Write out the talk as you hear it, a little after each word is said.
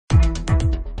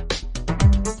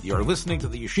You're listening to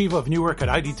the Yeshiva of Newark at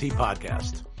IDT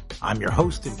podcast. I'm your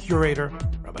host and curator,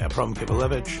 Rabbi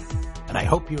Kivelevich, and I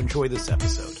hope you enjoy this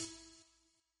episode.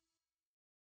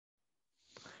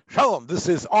 Shalom, this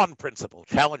is On Principle,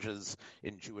 Challenges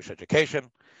in Jewish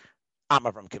Education. I'm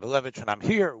Avram Kivelevich, and I'm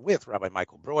here with Rabbi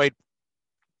Michael Broyde.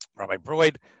 Rabbi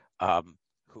Broyde,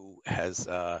 who has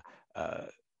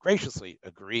graciously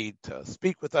agreed to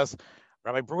speak with us.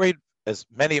 Rabbi Broyde, as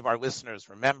many of our listeners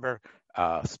remember,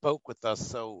 spoke with us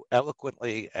so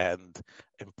eloquently and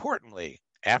importantly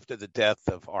after the death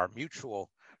of our mutual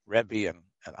Rebbe, and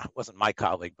it wasn't my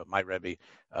colleague, but my Rebbe,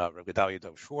 Rabbi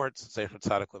Dov Schwartz, Zecher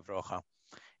Tzadik Livrocha.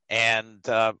 And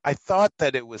I thought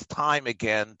that it was time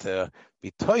again to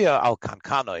be Toya al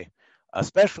Kankanoi,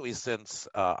 especially since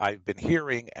I've been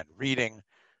hearing and reading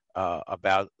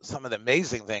about some of the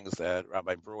amazing things that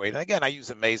Rabbi Broyde, and again, I use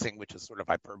amazing, which is sort of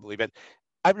hyperbole, but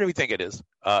I really think it is,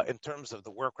 in terms of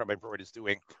the work Rabbi Broyde is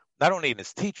doing, not only in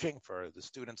his teaching for the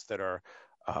students that are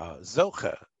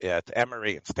Zocha at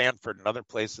Emory and Stanford and other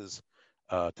places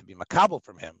to be makabel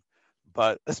from him,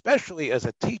 but especially as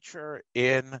a teacher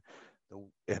in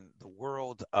the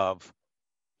world of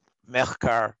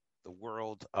mechkar, the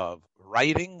world of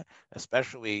writing,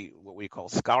 especially what we call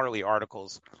scholarly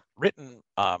articles, written,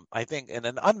 I think, in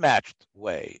an unmatched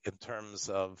way in terms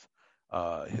of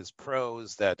his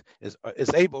prose that is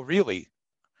able really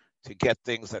to get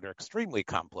things that are extremely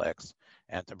complex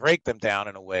and to break them down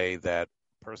in a way that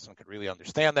a person could really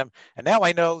understand them. And now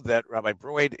I know that Rabbi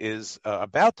Broyde is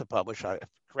about to publish,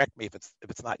 correct me if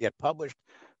it's not yet published,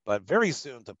 but very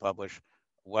soon to publish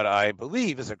what I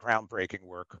believe is a groundbreaking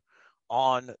work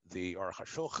on the Aruch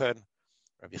HaShulchan,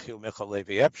 Rabbi Yechiel Michel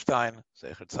Levi Epstein,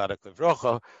 Zecher Tzadik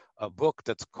Livrocha, a book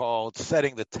that's called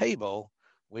Setting the Table,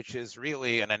 which is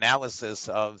really an analysis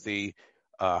of the,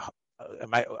 I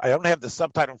don't have the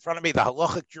subtitle in front of me, the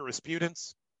Halachic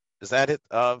Jurisprudence, is that it,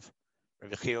 of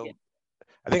Rabbi Yechiel? Yeah.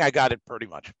 I think I got it pretty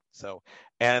much. So,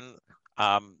 and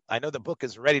I know the book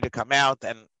is ready to come out,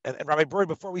 and Rabbi Broyde,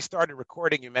 before we started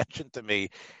recording, you mentioned to me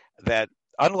that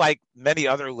unlike many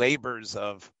other labors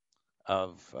of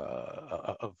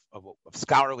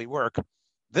scholarly work,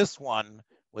 this one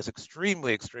was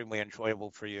extremely, extremely enjoyable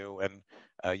for you, and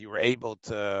you were able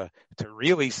to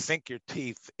really sink your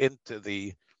teeth into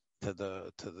the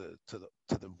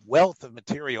wealth of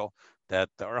material that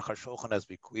the Aruch HaShulchan has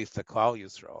bequeathed to Klal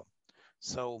Yisrael.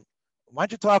 So, why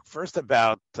don't you talk first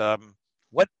about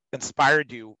what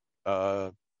inspired you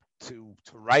to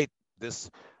write this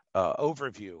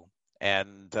overview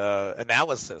and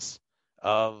analysis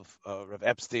of Rav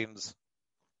Epstein's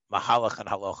Mahalach and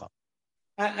Halacha?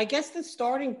 I guess the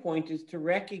starting point is to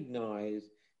recognize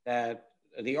that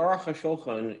the Aruch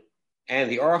HaShulchan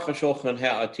and the Aruch HaShulchan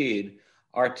Ha'atid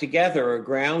are together a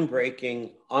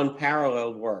groundbreaking,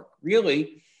 unparalleled work.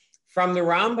 Really, from the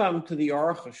Rambam to the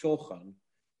Aruch HaShulchan,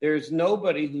 there's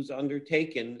nobody who's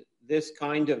undertaken this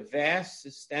kind of vast,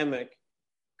 systemic,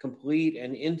 complete,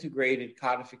 and integrated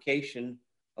codification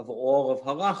of all of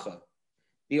Halacha.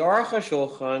 The Aruch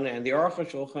HaShulchan and the Aruch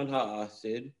HaShulchan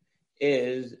Ha'asid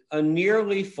is a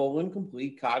nearly full and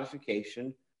complete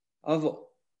codification of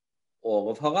all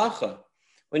of Halacha.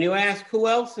 When you ask who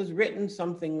else has written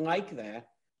something like that,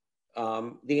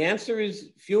 the answer is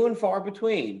few and far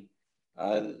between.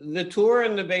 The Tur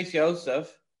and the Beis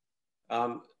Yosef,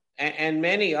 and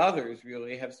many others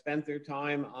really have spent their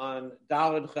time on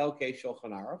Daled Chelkei Shulchan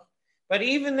Aruch. But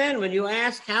even then, when you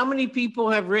ask how many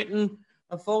people have written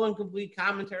a full and complete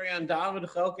commentary on Daled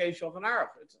Chelkei Shulchan Aruch,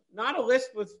 it's not a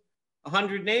list with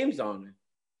 100 names on it.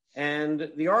 And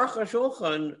the Aruch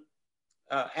HaShulchan,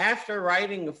 after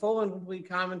writing a full and complete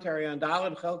commentary on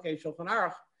Daled Chelkei Shulchan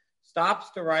Aruch, stops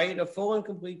to write a full and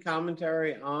complete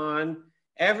commentary on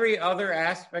every other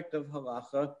aspect of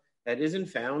Halacha that isn't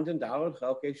found in Daled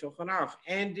Chelkei Shulchan Aruch.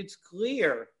 And it's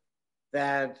clear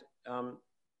that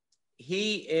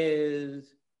he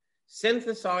is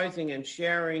synthesizing and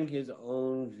sharing his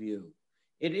own view.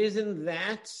 It is in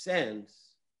that sense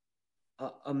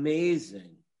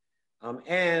amazing. Let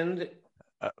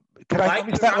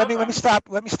me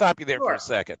stop you there for a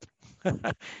second,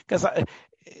 because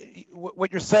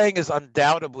what you're saying is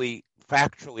undoubtedly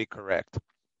factually correct.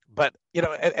 But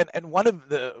and one of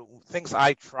the things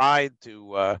I tried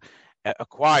to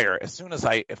acquire as soon as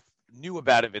I knew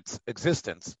about its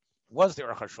existence was the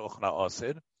Aruch HaShulchan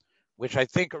Ha'asid, which I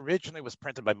think originally was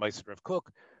printed by Meister Rav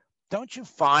Kook. Don't you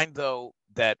find though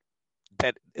that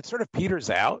it sort of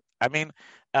peters out? I mean,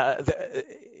 the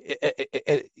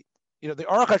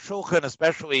Aruch HaShulchan,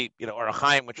 especially Aruch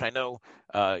Chaim, which I know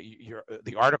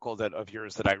the article of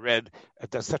yours that I read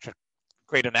does such a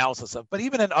great analysis of. But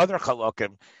even in other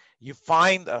halakim, you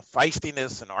find a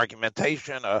feistiness, an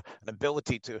argumentation, an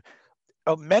ability to.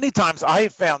 Many times I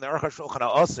have found the Aruch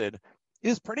HaShulchan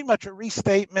is pretty much a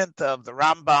restatement of the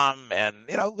Rambam, and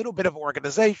a little bit of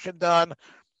organization done.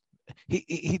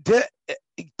 He did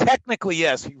technically,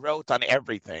 yes, he wrote on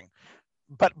everything,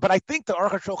 but I think the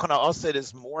Aruch HaShulchan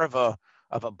is more of a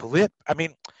blip. I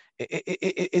mean,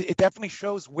 it definitely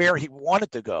shows where he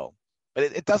wanted to go, but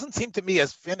it doesn't seem to me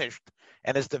as finished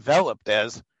and as developed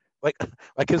as like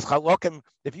his Halakim.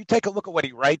 If you take a look at what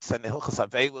he writes in Hilchos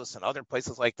Avelus and other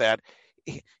places like that,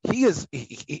 he is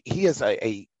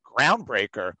a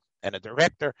groundbreaker and a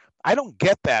director. I don't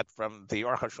get that from the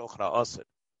Aruch HaShulchan.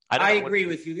 I agree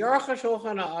with you. The Aruch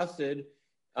HaShulchan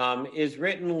is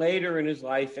written later in his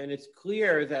life, and it's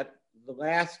clear that the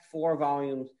last 4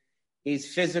 volumes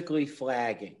he's physically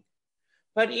flagging.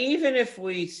 But even if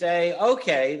we say,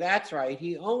 okay, that's right,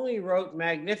 he only wrote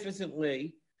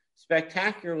magnificently,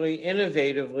 spectacularly,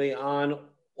 innovatively on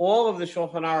all of the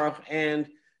Shulchan Aruch and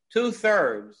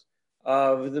 2/3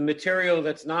 of the material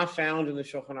that's not found in the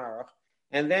Shulchan Aruch,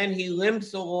 and then he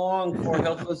limps along for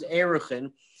Hilchos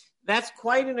Eruchin, that's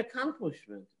quite an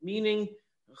accomplishment, meaning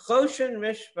Choshen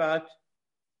Mishpat,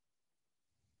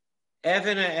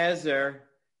 Even HaEzer,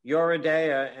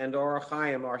 Yoredeya, and Orach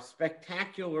Chaim are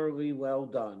spectacularly well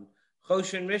done.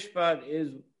 Choshen Mishpat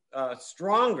is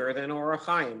stronger than Orach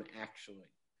Chaim, actually.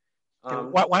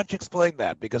 Why don't you explain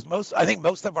that? Because I think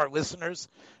most of our listeners,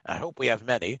 I hope we have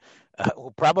many,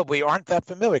 who probably aren't that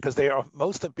familiar, because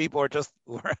most people's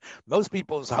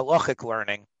halachic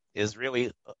learning is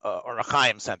really Orach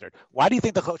Chaim centered. Why do you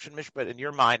think the Choshen Mishpat, in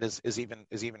your mind, is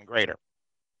even greater?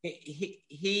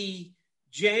 He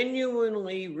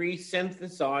genuinely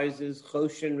resynthesizes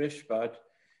Choshen Mishpat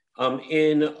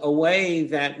in a way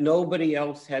that nobody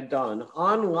else had done.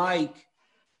 Unlike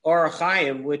Orach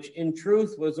Chaim, which in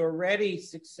truth was already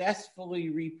successfully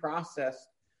reprocessed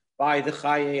by the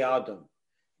Chayei Adam.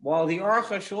 While the Aruch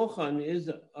HaShulchan is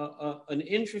an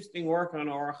interesting work on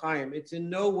Orach Chaim, it's in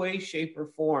no way, shape, or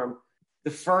form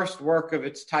the first work of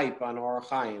its type on Orach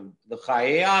Chaim. The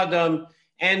Chayei Adam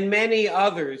and many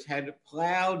others had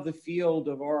plowed the field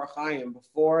of Orach Chaim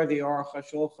before the Aruch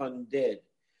HaShulchan did.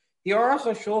 The Aruch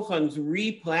HaShulchan's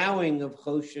replowing of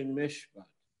Choshen Mishpat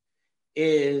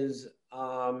is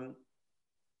a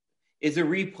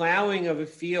replowing of a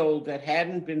field that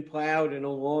hadn't been plowed in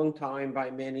a long time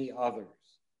by many others.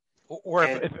 Or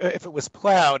if it was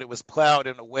plowed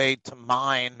in a way to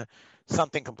mine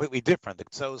something completely different. The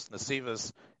Tzos,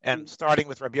 Nesivos, and starting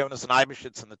with Rabbi Yonas and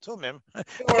Eibeshitz and the Tumim,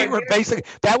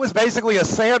 that was basically a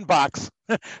sandbox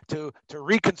to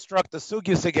reconstruct the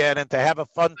sugyas again and to have a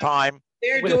fun time.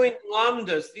 They're doing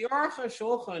lamdas. The Aruch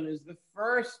HaShulchan is the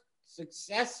first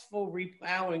successful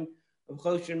replowing of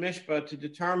Choshen Mishpat to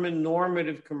determine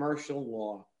normative commercial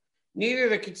law. Neither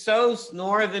the Tzos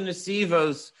nor the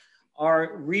Nesivos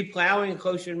are replowing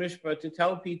Choshen Mishpat to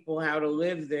tell people how to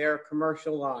live their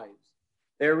commercial lives.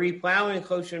 They're replowing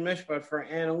Choshen Mishpat for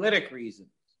analytic reasons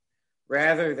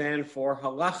rather than for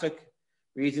halachic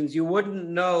reasons. You wouldn't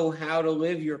know how to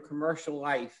live your commercial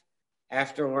life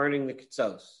after learning the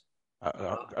Tzos.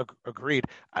 Agreed.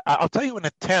 I'll tell you an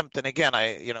attempt, and again,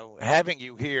 having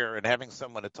you here and having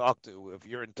someone to talk to of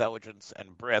your intelligence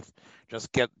and breadth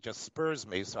just spurs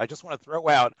me. So I just want to throw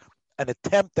out an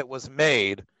attempt that was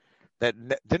made that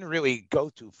didn't really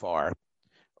go too far.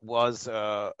 It's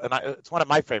one of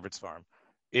my favorites for him.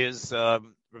 Is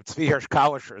Tzvi Hirsch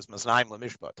Kalisher's Maznaim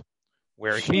Lemishpat,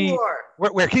 where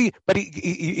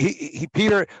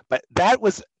but that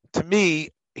was, to me,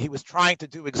 he was trying to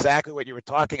do exactly what you were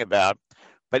talking about,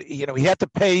 but he had to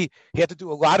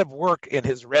do a lot of work in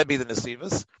his Rebbe, the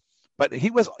Nesivos, but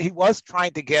he was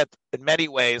trying to get, in many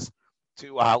ways,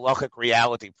 to a halachic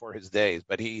reality for his days.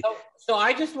 But so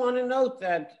I just want to note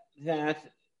that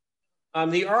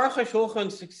the Aruch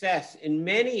HaShulchan's success in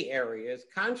many areas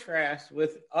contrasts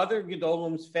with other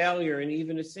Gedolim's failure in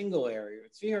even a single area.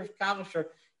 Tzvi Hirsch Kalisher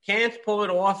can't pull it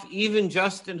off even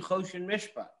just in Choshen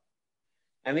Mishpat.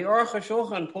 And the Aruch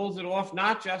HaShulchan pulls it off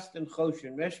not just in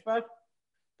Choshen Mishpat,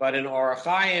 but in Orach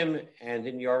Chaim and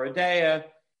in Yoredeya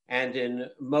and in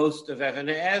most of Even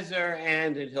HaEzer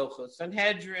and in Hilchos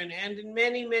Sanhedrin and in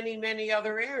many, many, many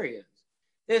other areas.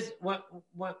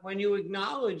 When you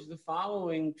acknowledge the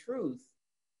following truth,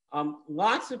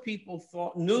 lots of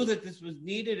people knew that this was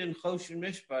needed in Choshen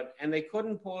Mishpat, and they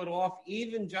couldn't pull it off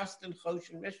even just in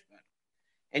Choshen Mishpat.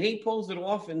 And he pulls it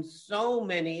off in so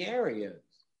many areas.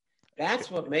 That's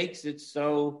what makes it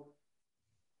so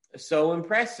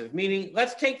impressive. Meaning,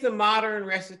 let's take the modern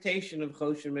recitation of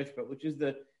Choshen Mishpat, which is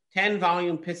the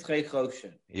 10-volume Pischei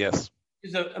Choshen. Yes.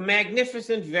 It's a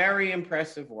magnificent, very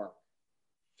impressive work.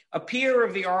 a peer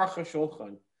of the Aruch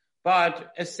HaShulchan.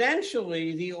 But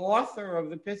essentially, the author of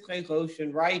the Pischei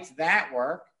Choshen writes that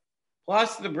work,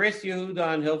 plus the Bris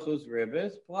Yehuda and Hilchos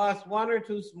Ribbis, plus one or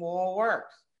two small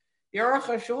works. The Aruch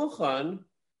HaShulchan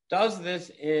does this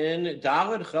in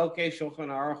Daled Chelkei Shulchan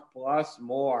Aruch plus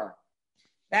more.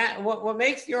 That what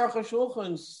makes the Aruch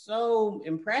HaShulchan so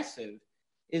impressive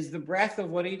is the breadth of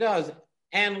what he does.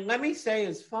 And let me say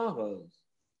as follows.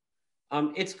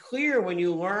 It's clear when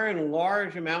you learn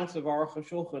large amounts of Aruch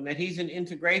HaShulchan that he's an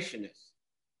integrationist.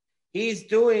 He's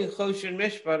doing Choshen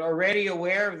Mishpat, already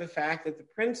aware of the fact that the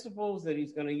principles that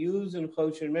he's going to use in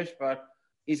Choshen Mishpat,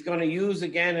 he's going to use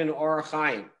again in Orach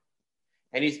Chaim.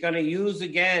 And he's going to use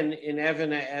again in Even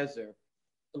HaEzer.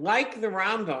 Like the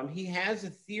Rambam, he has a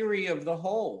theory of the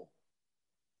whole.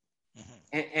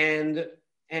 And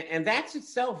that's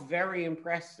itself very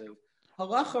impressive.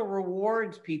 Halacha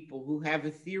rewards people who have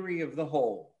a theory of the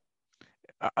whole.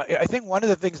 I think one of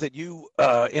the things that you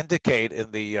indicate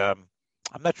in the,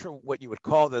 I'm not sure what you would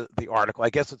call the article. I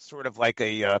guess it's sort of like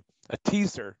a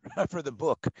teaser for the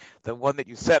book, the one that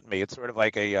you sent me. It's sort of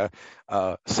like a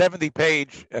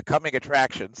 70-page coming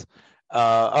attractions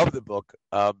of the book.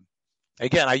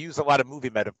 Again, I use a lot of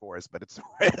movie metaphors, but it's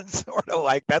sort of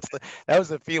like that was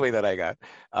the feeling that I got.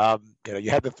 You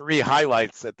had the three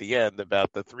highlights at the end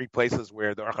about the three places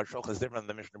where the Aruch HaShulchan is different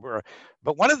than the Mishnah Berurah.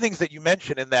 But one of the things that you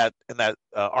mentioned in that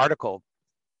article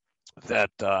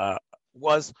that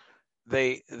was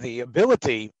the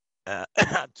ability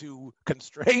to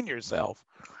constrain yourself.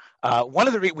 One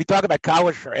of the we talk about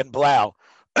Kalisher and Blau,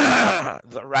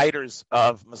 the writers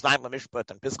of Maznaim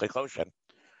Lamishpat and Pischei Choshen.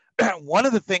 One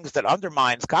of the things that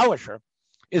undermines Kalisher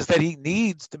is that he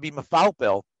needs to be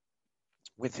mefalpel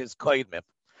with his koydmim,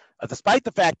 despite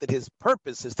the fact that his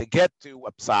purpose is to get to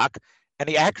a psak, and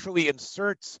he actually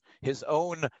inserts his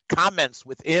own comments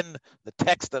within the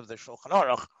text of the Shulchan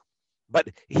Aruch, but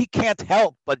he can't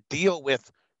help but deal with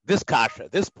this kasha,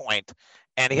 this point,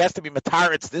 and he has to be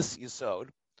mataritz this yisod.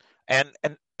 And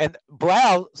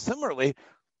Blau, similarly,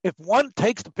 if one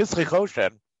takes the Pischei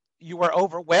Choshen, you are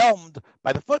overwhelmed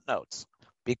by the footnotes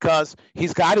because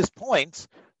he's got his points,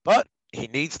 but he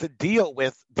needs to deal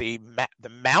with the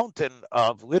mountain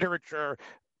of literature,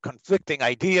 conflicting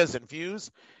ideas and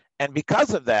views, and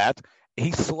because of that,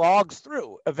 he slogs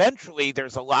through. Eventually,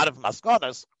 there's a lot of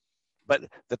maskonas, but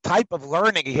the type of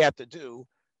learning he had to do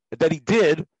that he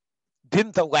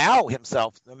didn't allow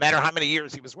himself, no matter how many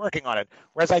years he was working on it.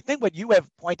 Whereas I think what you have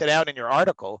pointed out in your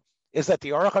article is that the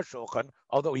Aruch HaShulchan,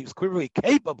 although he was clearly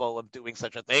capable of doing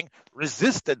such a thing,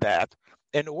 resisted that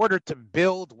in order to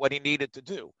build what he needed to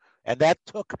do. And that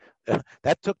took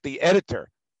the editor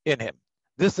in him.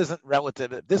 This isn't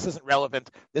relative. This isn't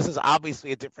relevant. This is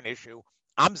obviously a different issue.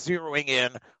 I'm zeroing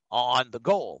in on the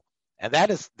goal. And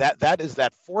that is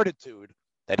that fortitude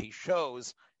that he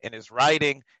shows in his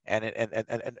writing and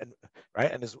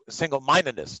right, and his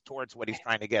single-mindedness towards what he's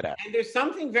trying to get at. And there's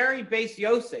something very Beis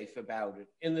Yosef about it,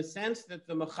 in the sense that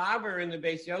the Mechaber in the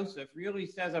Beis Yosef really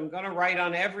says, I'm going to write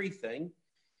on everything.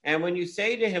 And when you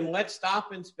say to him, let's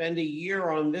stop and spend a year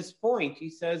on this point,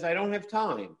 he says, I don't have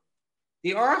time.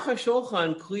 The Aruch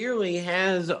HaShulchan clearly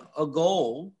has a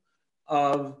goal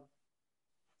of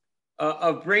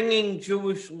bringing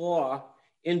Jewish law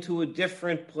into a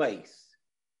different place.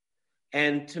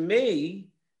 And to me,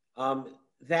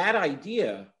 that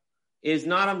idea is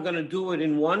not I'm going to do it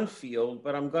in one field,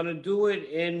 but I'm going to do it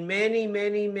in many,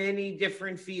 many, many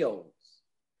different fields.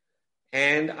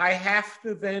 And I have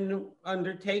to then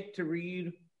undertake to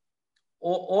read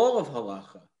all of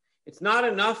halacha. It's not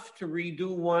enough to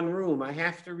redo one room. I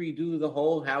have to redo the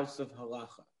whole house of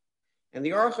halacha. And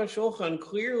the Aruch HaShulchan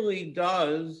clearly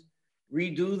does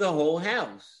redo the whole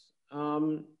house.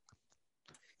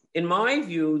 In my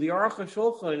view, the Aruch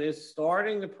HaShulchan is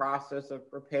starting the process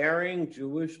of preparing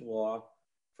Jewish law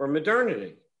for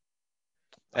modernity.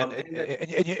 And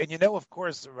you know, of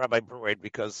course, Rabbi Broyde,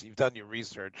 because you've done your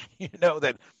research, you know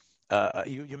that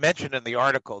you mentioned in the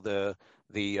article the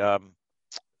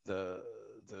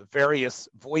various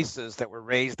voices that were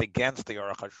raised against the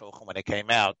Aruch HaShulchan when it came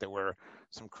out. There were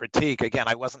some critique. Again,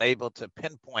 I wasn't able to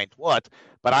pinpoint what,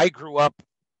 but I grew up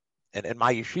in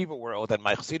my yeshiva world and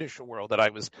my Chassidish world that I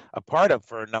was a part of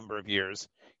for a number of years,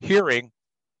 hearing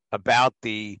about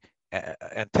the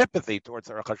antipathy towards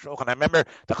the Aruch HaShulchan. I remember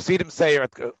the Chassidim say,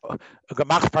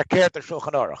 "Gemach verkehrt der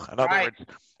Shulchan Aruch." In other words,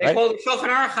 they call it Shulchan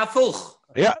Aruch Hafuch.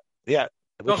 Yeah.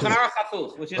 Shulchan Aruch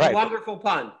Hafuch, which is a wonderful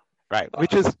pun. Right,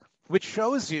 which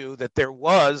shows you that there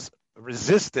was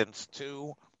resistance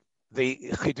to the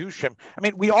chidushim. I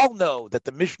mean, we all know that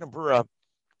the Mishnah Berurah,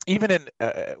 even in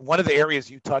one of the areas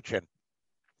you touch in,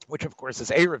 which of course is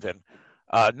Eruvin,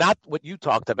 not what you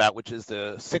talked about, which is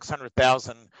the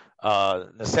 600,000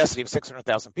 necessity of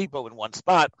 600,000 people in one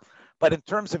spot, but in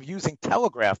terms of using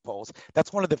telegraph poles,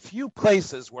 that's one of the few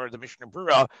places where the Mishnah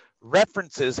Berurah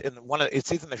references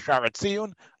it's either in the Sharat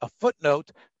Tziyun, a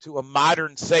footnote to a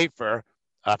modern sefer,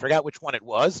 I forgot which one it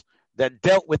was, that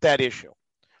dealt with that issue.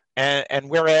 And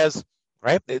whereas,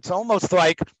 right, it's almost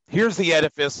like, here's the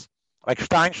edifice, like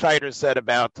Steinschneider said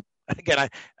about, again,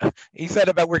 he said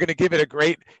about we're going to give it a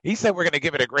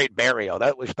great burial.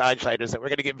 That was Steinschneider said we're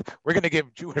going to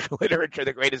give Jewish literature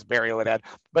the greatest burial it had.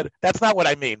 But that's not what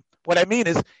I mean. What I mean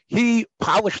is he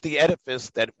polished the edifice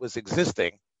that was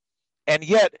existing, and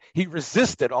yet he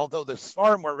resisted, although the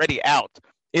Sfarim were already out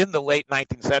in the late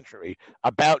 19th century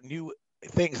about new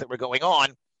things that were going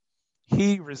on.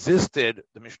 He resisted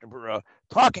the Mishnah Berurah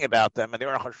talking about them, and the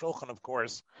Aruch HaShulchan, of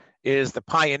course, is the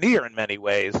pioneer in many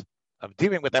ways of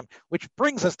dealing with them, which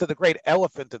brings us to the great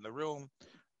elephant in the room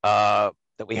that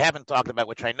we haven't talked about,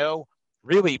 which I know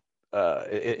really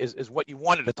is what you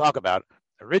wanted to talk about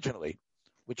originally,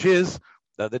 which is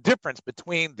the difference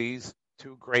between these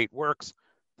two great works,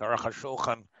 the Aruch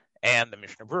HaShulchan and the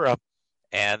Mishnah Berurah.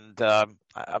 And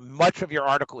much of your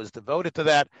article is devoted to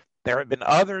that. There have been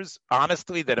others,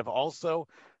 honestly, that have also,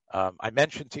 I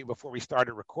mentioned to you before we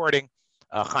started recording,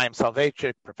 Chaim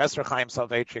Soloveitchik, Professor Chaim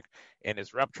Soloveitchik, in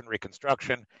his Rupture and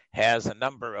Reconstruction, has a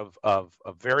number of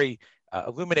very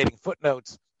illuminating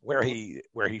footnotes where he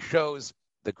shows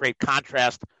the great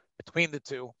contrast between the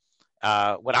two.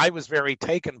 What I was very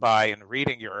taken by in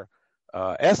reading your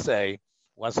essay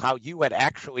was how you had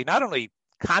actually not only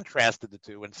contrasted the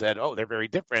two and said, oh, they're very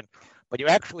different, but you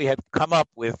actually had come up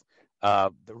with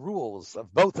the rules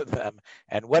of both of them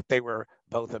and what they were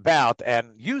both about,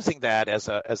 and using that as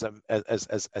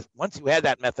once you had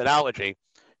that methodology,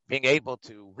 being able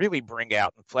to really bring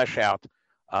out and flesh out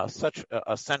such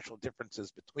essential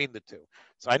differences between the two.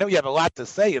 So I know you have a lot to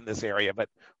say in this area, but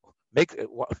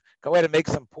go ahead and make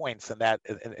some points in that,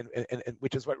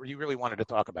 which is what you really wanted to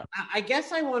talk about. I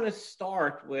guess I want to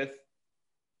start with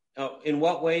in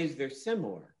what ways they're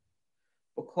similar,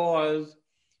 because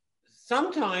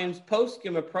sometimes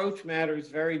poskim approach matters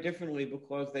very differently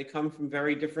because they come from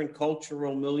very different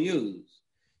cultural milieus.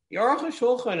 The Aruch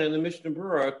HaShulchan and the Mishnah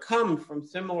Berurah come from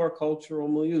similar cultural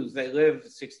milieus. They live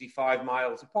 65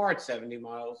 miles apart, 70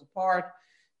 miles apart.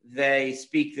 They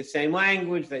speak the same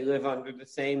language. They live under the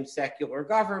same secular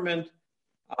government.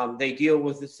 They deal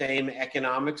with the same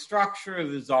economic structure.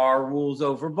 The czar rules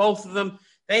over both of them.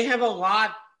 They have a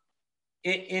lot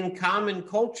in common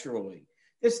culturally.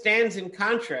 This stands in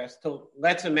contrast to,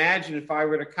 let's imagine if I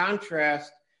were to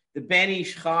contrast the Ben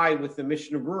Ish Chai with the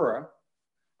Mishnah Berurah,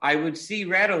 I would see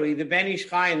readily the Ben Ish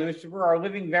Chai and the Mishnah Berurah are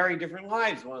living very different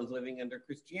lives. One's living under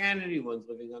Christianity, one's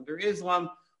living under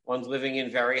Islam, one's living in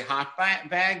very hot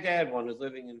Baghdad, one is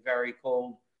living in very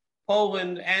cold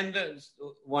Poland, and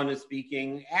one is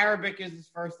speaking Arabic as his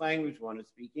first language, one is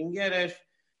speaking Yiddish.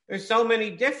 There's so many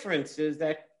differences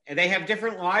that, and they have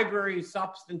different libraries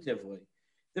substantively.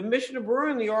 The Mishnah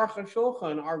Berurah and the Aruch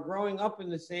HaShulchan are growing up in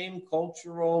the same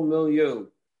cultural milieu.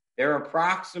 They're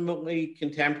approximately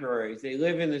contemporaries. They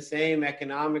live in the same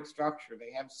economic structure.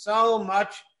 They have so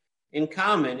much in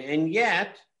common. And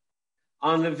yet,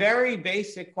 on the very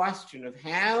basic question of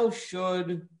how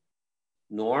should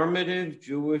normative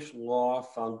Jewish law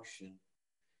function,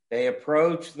 they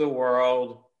approach the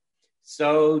world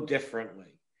so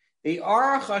differently. The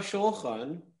Aruch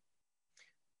HaShulchan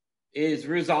is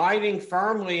residing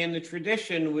firmly in the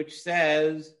tradition which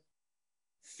says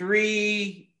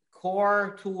 3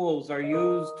 core tools are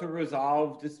used to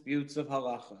resolve disputes of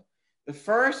halacha. The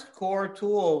first core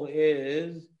tool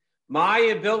is my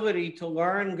ability to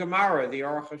learn Gemara, the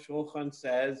Aruch HaShulchan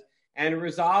says, and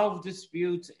resolve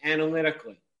disputes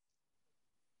analytically.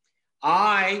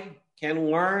 I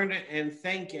can learn and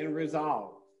think and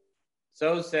resolve.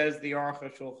 So says the Aruch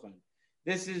HaShulchan.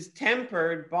 This is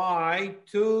tempered by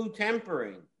 2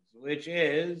 temperings, which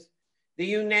is the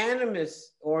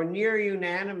unanimous or near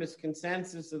unanimous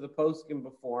consensus of the poskim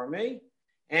before me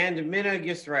and Minhag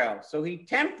Yisrael. So he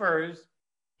tempers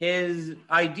his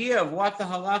idea of what the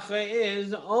halacha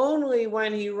is only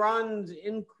when he runs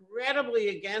incredibly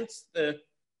against the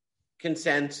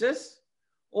consensus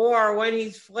or when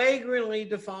he's flagrantly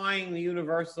defying the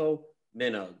universal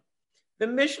minhag. The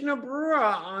Mishnah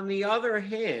Berurah, on the other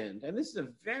hand, and this is a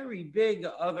very big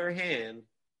other hand,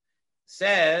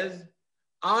 says,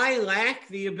 I lack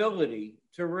the ability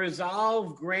to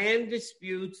resolve grand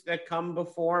disputes that come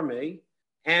before me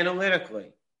analytically.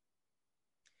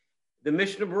 The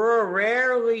Mishnah Berurah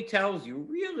rarely tells you,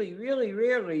 really,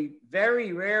 rarely,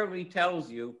 very rarely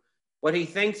tells you what he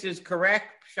thinks is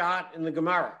correct shot in the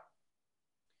Gemara.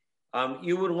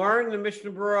 You would learn the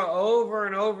Mishnah Berurah over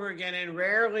and over again and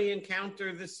rarely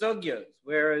encounter the sugyas,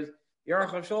 whereas the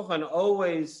Aruch HaShulchan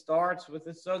always starts with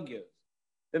the sugyas.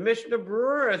 The Mishnah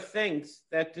Berurah thinks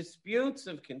that disputes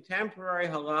of contemporary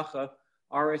halacha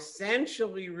are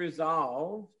essentially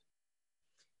resolved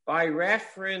by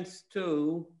reference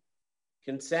to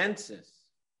consensus.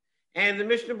 And the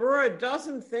Mishnah Berurah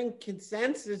doesn't think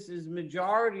consensus is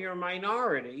majority or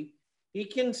minority. He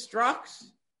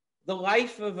constructs the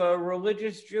life of a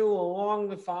religious Jew along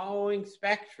the following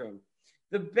spectrum.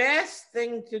 The best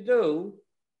thing to do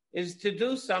is to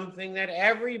do something that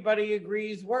everybody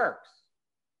agrees works.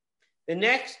 The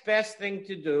next best thing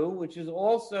to do, which is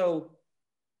also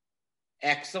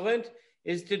excellent,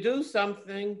 is to do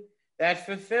something that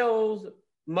fulfills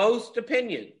most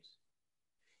opinions.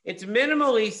 It's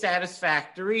minimally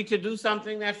satisfactory to do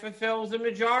something that fulfills a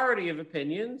majority of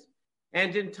opinions,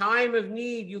 and in time of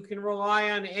need, you can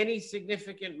rely on any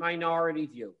significant minority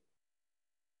view.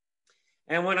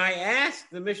 And when I ask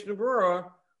the Mishnah Berurah,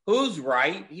 who's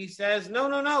right, he says,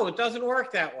 no, it doesn't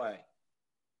work that way.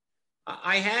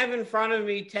 I have in front of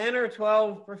me 10 or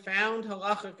 12 profound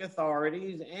halachic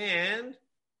authorities, and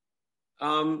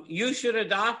you should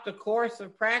adopt a course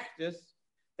of practice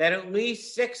that at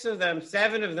least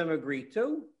 7 of them agree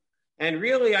to. And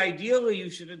really, ideally, you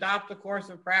should adopt a course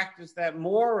of practice that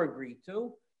more agree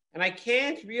to. And I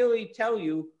can't really tell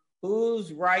you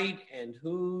who's right and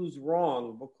who's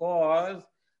wrong because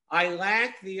I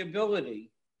lack the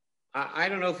ability. I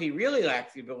don't know if he really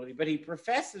lacks the ability, but he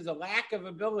professes a lack of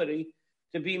ability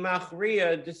to be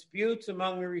machriya disputes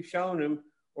among the Rishonim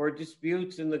or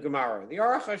disputes in the Gemara. The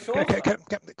Aruch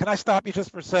HaShulchan. Can I stop you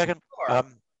just for a second? Sure.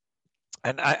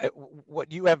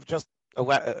 What you have just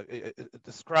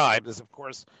described is, of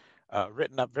course,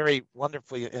 written up very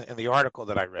wonderfully in the article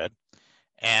that I read.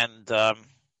 And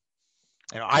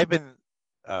I've been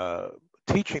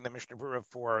teaching the Mishnah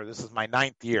Berurah this is my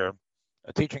 9th year,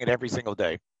 teaching it every single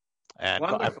day. And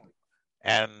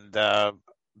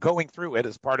going through it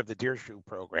as part of the Deer Shoe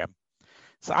program.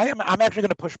 So I'm actually going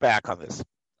to push back on this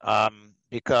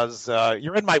because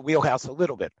you're in my wheelhouse a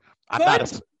little bit.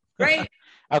 Great.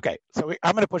 Okay, so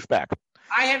I'm going to push back.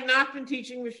 I have not been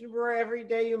teaching Mishnah Berurah every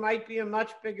day. You might be a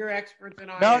much bigger expert than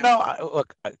I am.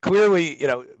 Look, clearly,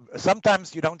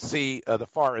 sometimes you don't see the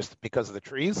forest because of the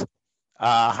trees.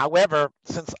 However,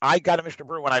 since I got a Mishnah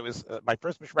Berurah when I was my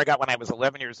first Mishnah I got when I was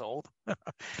 11 years old,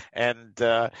 and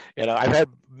I've had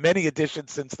many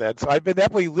editions since then. So I've been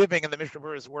definitely living in the Mishnah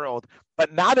Berurah's world,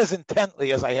 but not as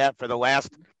intently as I have for the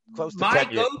last close to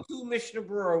 10 years. My go-to Mishnah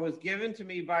Berurah was given to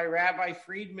me by Rabbi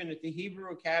Friedman at the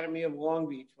Hebrew Academy of Long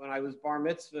Beach when I was bar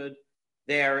mitzvahed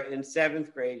there in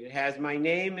 7th grade. It has my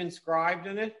name inscribed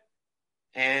in it.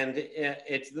 And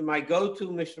it's my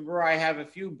go-to Mishnah Berurah. I have a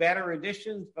few better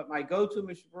editions, but my go-to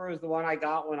Mishnah Berurah is the one I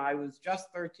got when I was just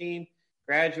 13,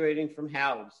 graduating from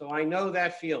HaLevi. So I know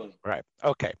that feeling. Right.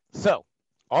 Okay. So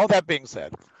all that being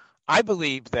said, I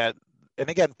believe that, and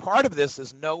again, part of this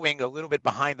is knowing a little bit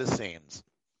behind the scenes,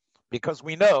 because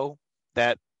we know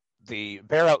that the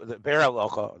Be'er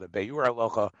Halacha, the Beyur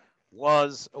Halacha,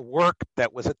 was a work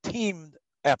that was a team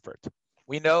effort.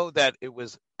 We know that it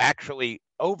was actually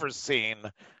overseen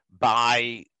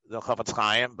by the Chavetz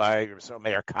Chaim, by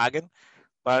Meir Kagan,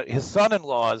 but his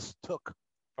son-in-laws took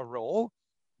a role.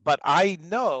 But I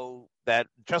know that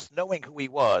just knowing who he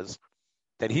was,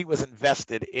 that he was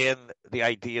invested in the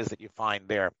ideas that you find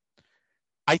there.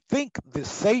 I think the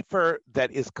sefer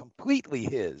that is completely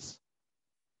his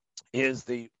is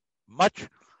the much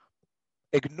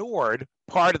ignored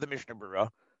part of the Mishnah Berurah,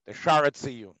 the Sharat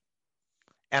Tziyun.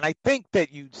 And I think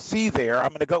that you see there, I'm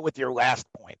going to go with your last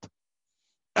point.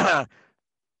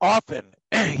 Often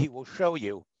he will show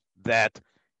you that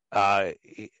I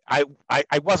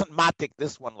wasn't matik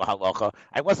this one lahalacha.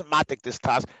 I wasn't matik this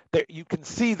tas. There, you can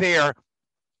see there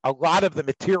a lot of the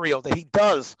material that he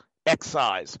does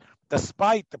excise,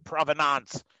 despite the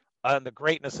provenance and the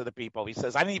greatness of the people. He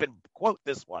says, I didn't even quote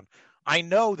this one. I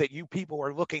know that you people who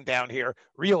are looking down here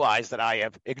realize that I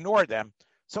have ignored them.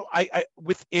 So I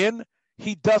within.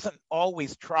 He doesn't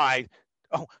always try.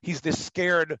 Oh, he's this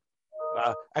scared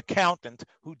accountant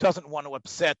who doesn't want to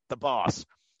upset the boss.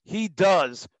 He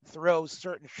does throw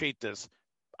certain shittas,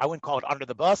 I wouldn't call it under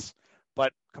the bus,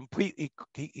 but completely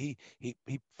he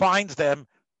finds them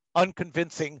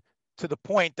unconvincing to the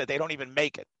point that they don't even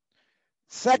make it.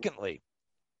 Secondly,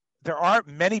 there are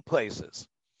many places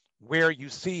where you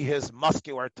see his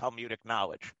muscular Talmudic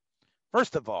knowledge.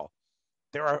 First of all,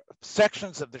 there are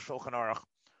sections of the Shulchan Aruch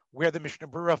where the Mishnah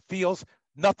Berurah feels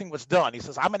nothing was done. He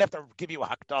says, I'm going to have to give you a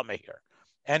hakdama here.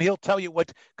 And he'll tell you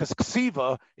what, because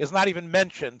ksiva is not even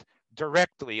mentioned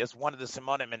directly as one of the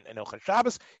Simonim in Ilchas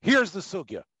Shabbos. Here's the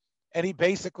sugya, and he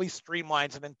basically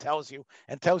streamlines it and tells you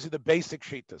the basic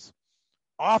shittas.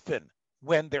 Often,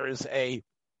 when there is a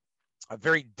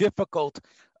very difficult,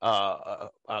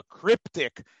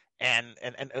 cryptic and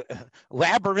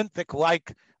labyrinthic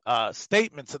like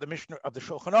statements of the Mishnah of the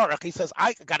Shulchan Aruch, he says,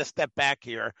 I got to step back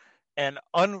here and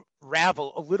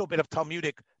unravel a little bit of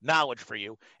Talmudic knowledge for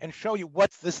you and show you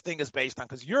what this thing is based on,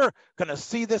 because you're going to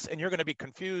see this and you're going to be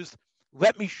confused.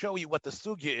 Let me show you what the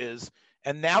sugya is,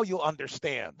 and now you'll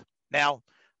understand. Now,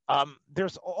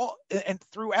 there's all, and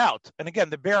throughout, and again,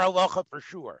 the Ber Halacha for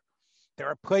sure, there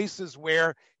are places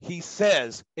where he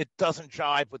says it doesn't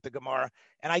jive with the Gemara,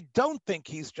 and I don't think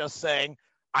he's just saying,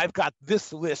 I've got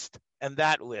this list and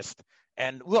that list,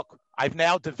 and look, I've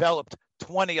now developed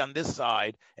 20 on this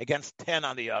side against 10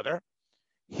 on the other.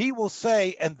 He will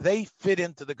say, and they fit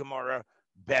into the Gemara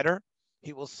better.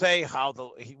 He will say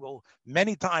he will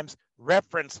many times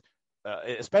reference,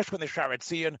 especially in the Sharet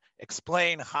Tzion,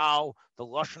 explain how the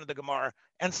Lashon of the Gemara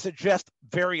and suggest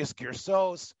various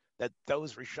girsos that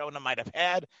those Rishonim might have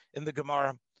had in the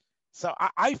Gemara. So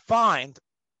I find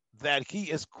that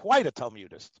he is quite a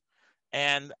Talmudist.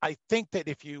 And I think that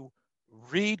if you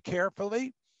read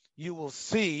carefully, you will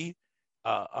see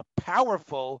a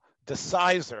powerful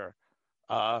decider.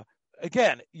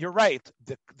 Again, you're right.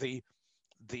 The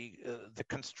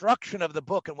construction of the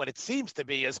book and what it seems to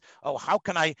be is, how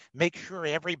can I make sure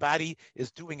everybody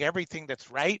is doing everything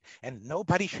that's right and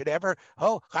nobody should ever,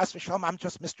 chas v'shalom, I'm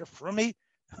just Mr. Frummy.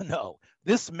 No,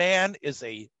 this man is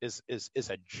a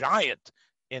giant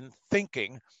in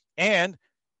thinking, and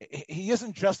he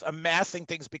isn't just amassing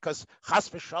things because chas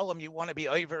v'shalom you want to be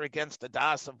over against the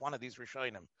das of one of these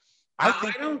Rishonim.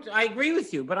 I agree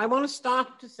with you, but I want to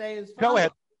stop to say as follows. Go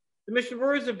ahead. The Mishnah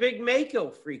Berurah is a big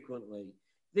makil frequently.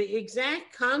 The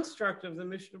exact construct of the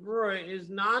Mishnah Berurah is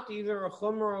not either a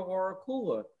chumrah or a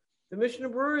kula. The Mishnah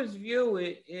Berurah's view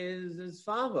is as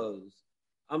follows.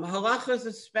 Halacha is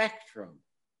a spectrum.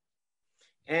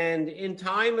 And in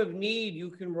time of need,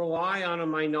 you can rely on a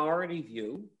minority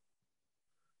view.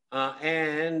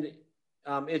 And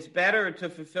it's better to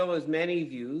fulfill as many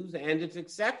views. And it's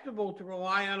acceptable to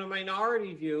rely on a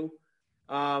minority view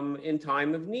in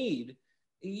time of need.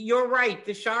 You're right.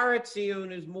 The Sharet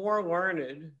Tzion is more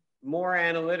learned, more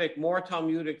analytic, more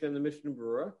Talmudic than the Mishnah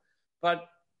Berurah. But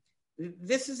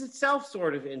this is itself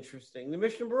sort of interesting. The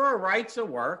Mishnah Berurah writes a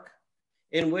work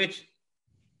in which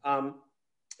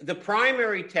the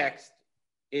primary text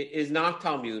is not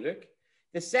Talmudic.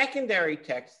 The secondary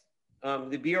text,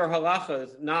 the Biur Halacha,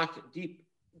 is not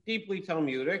deeply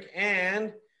Talmudic.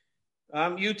 And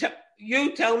you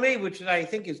tell me, which I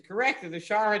think is correct, that the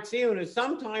Sharet Tzion is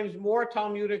sometimes more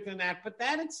Talmudic than that, but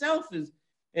that itself is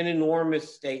an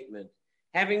enormous statement.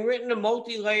 Having written a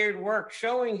multi-layered work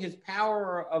showing his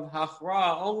power of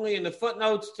hachra only in the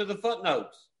footnotes to the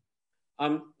footnotes,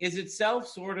 is itself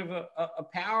sort of a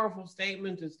powerful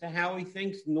statement as to how he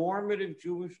thinks normative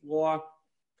Jewish law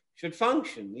should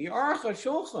function. The Aruch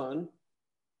HaShulchan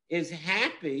is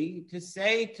happy to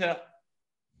say to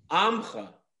Amcha,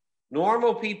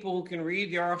 normal people who can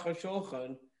read the Aruch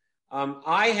HaShulchan,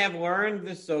 I have learned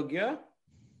the sugya,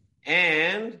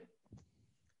 and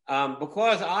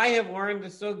because I have learned the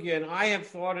sugya and I have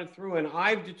thought it through and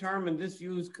I've determined this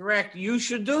view is correct, you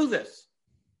should do this.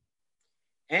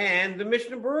 And the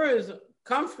Mishnah Berurah is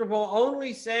comfortable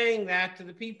only saying that to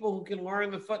the people who can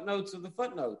learn the footnotes of the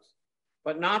footnotes,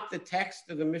 but not the text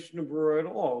of the Mishnah Berurah at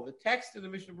all. The text of the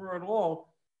Mishnah Berurah at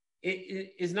all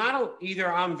is not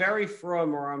either I'm very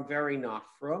frum or I'm very not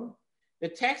frum. The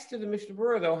text of the Mishnah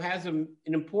Berurah, though, has an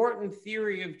important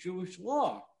theory of Jewish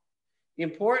law. The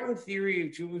important theory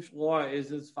of Jewish law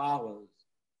is as follows.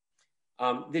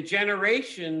 The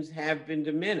generations have been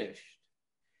diminished,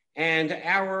 and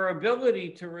our ability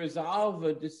to resolve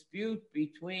a dispute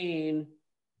between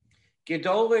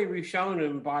Gedolei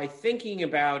Rishonim by thinking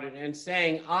about it and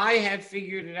saying, I have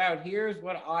figured it out, here's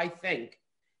what I think,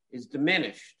 is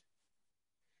diminished.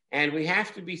 And we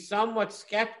have to be somewhat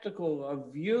skeptical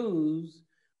of views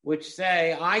which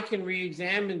say, I can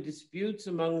re-examine disputes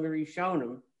among the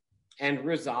Rishonim and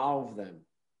resolve them.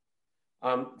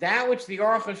 That which the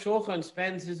Aruch HaShulchan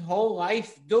spends his whole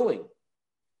life doing,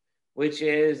 which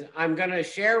is, I'm going to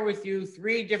share with you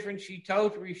 3 different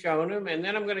Shitot Rishonim, and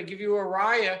then I'm going to give you a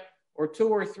raya or 2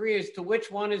 or 3 as to which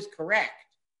one is correct.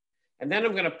 And then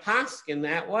I'm going to paskin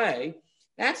that way.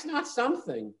 That's not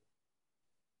something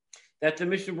that the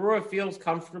Mishnah Berurah feels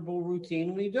comfortable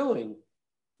routinely doing.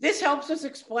 This helps us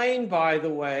explain, by the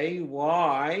way,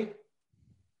 why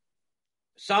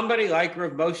somebody like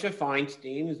Rav Moshe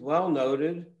Feinstein is well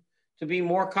noted to be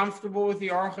more comfortable with the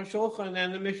Aruch HaShulchan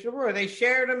than the Mishnah Berurah. They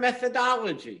shared a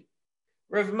methodology.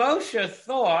 Rav Moshe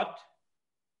thought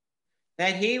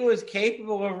that he was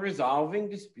capable of resolving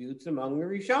disputes among the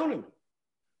Rishonim.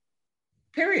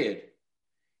 Period.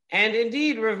 And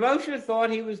indeed, Rav Moshe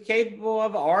thought he was capable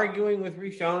of arguing with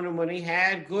Rishonim when he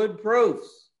had good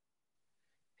proofs.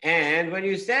 And when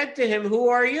you said to him, "Who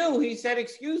are you?" he said,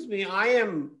 "Excuse me, I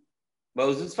am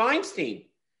Moses Feinstein.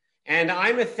 And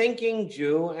I'm a thinking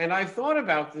Jew, and I've thought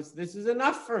about this. This is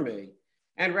enough for me."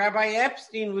 And Rabbi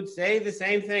Epstein would say the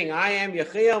same thing. "I am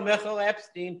Yechiel Michel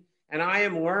Epstein, and I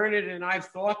am learned, and I've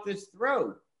thought this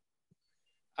through."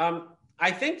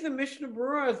 I think the Mishnah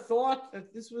Berurah thought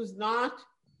that this was not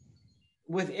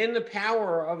within the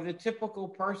power of the typical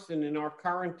person in our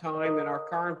current time, in our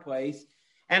current place.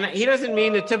 And he doesn't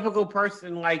mean a typical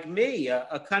person like me,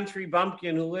 a country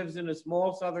bumpkin who lives in a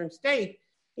small southern state.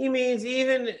 He means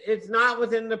even it's not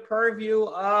within the purview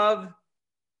of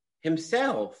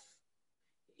himself.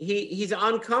 He's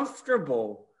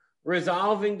uncomfortable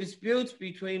resolving disputes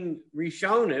between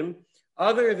Rishonim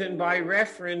other than by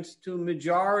reference to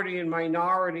majority and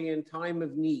minority in time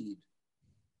of need,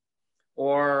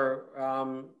 or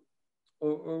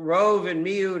Rov and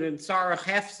Miut and Sarah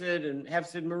Hefsid and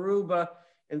Hefsid Meruba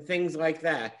and things like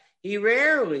that. He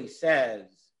rarely says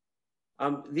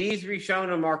these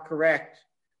Rishonim are correct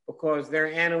because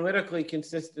they're analytically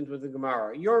consistent with the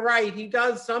Gemara. You're right, he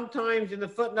does sometimes in the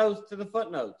footnotes to the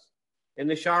footnotes in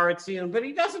the Sharat Tziyun, but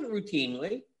he doesn't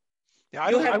routinely. Yeah,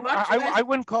 I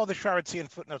wouldn't call the Sharat Tziyun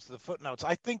footnotes to the footnotes.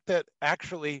 I think that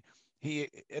actually he,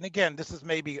 and again, this is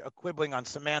maybe a quibbling on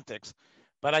semantics,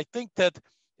 but I think that,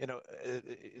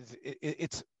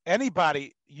 it's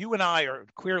anybody, you and I are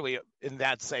clearly in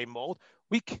that same mold.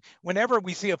 Whenever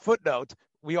we see a footnote,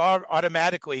 we are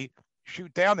automatically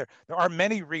shoot down there. There are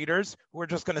many readers who are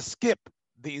just going to skip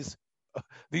these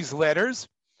letters,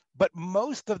 but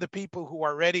most of the people who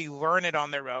already learn it on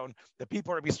their own, the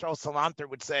people Rabbi Yisrael Salanter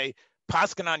would say,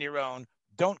 "Paskin on your own,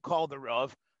 don't call the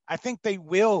Rav." I think they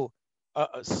will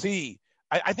see.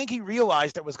 I think he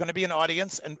realized there was going to be an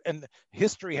audience, and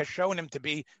history has shown him to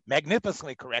be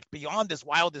magnificently correct beyond his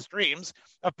wildest dreams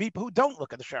of people who don't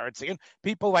look at the Sharat Tziyun,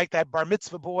 people like that bar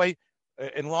mitzvah boy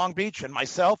in Long Beach and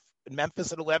myself in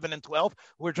Memphis at 11 and 12,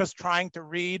 who were just trying to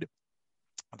read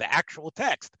the actual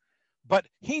text. But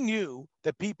he knew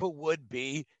that people would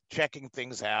be checking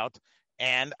things out,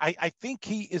 and I think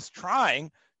he is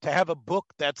trying to have a book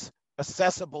that's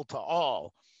accessible to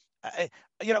all.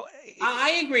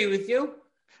 I agree with you.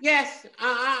 Yes,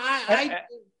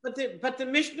 but the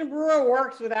Mishnah Berurah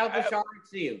works without the Sharat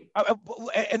Tziyun.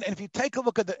 And if you take a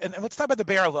look at and let's talk about the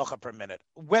Be'er Halacha for a minute,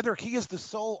 whether he is the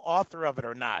sole author of it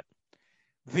or not.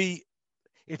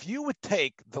 If you would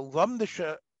take the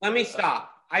Lumdisha, let me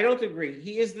stop. I don't agree.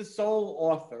 He is the sole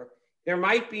author. There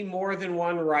might be more than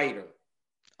one writer.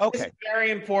 Okay, this is very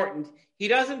important. He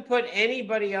doesn't put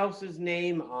anybody else's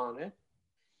name on it,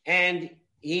 and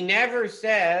he never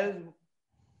said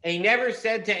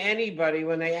to anybody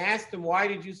when they asked him, "Why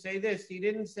did you say this?" He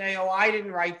didn't say, "Oh, I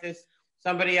didn't write this.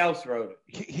 Somebody else wrote it."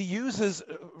 He uses,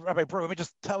 Rabbi Brewer, let me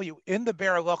just tell you, in the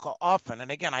Be'er Halacha often,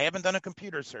 and again, I haven't done a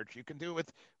computer search. You can do it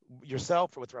with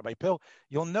yourself or with Rabbi Pill.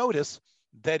 You'll notice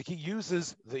that he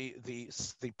uses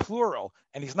the plural,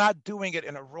 and he's not doing it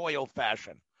in a royal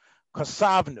fashion.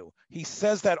 Kasavnu. He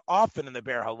says that often in the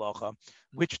Be'er Halacha,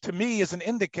 which to me is an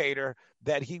indicator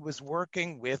that he was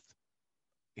working with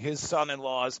his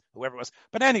son-in-laws, whoever it was.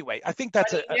 But anyway, I think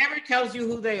that's he never tells you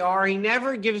who they are. He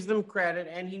never gives them credit,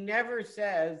 and he never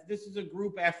says this is a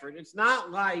group effort. It's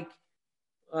not like,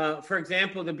 for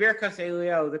example, the Birkas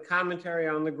Elio, the commentary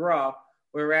on the Gra,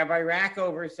 where Rabbi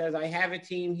Rackover says, "I have a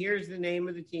team. Here's the name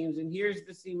of the teams, and here's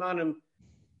the simanim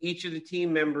each of the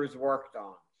team members worked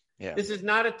on." Yeah. This is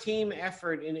not a team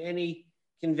effort in any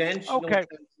conventional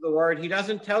sense of the word. He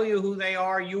doesn't tell you who they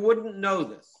are. You wouldn't know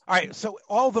this. All right, so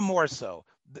all the more so,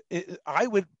 I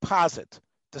would posit,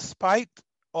 despite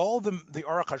all the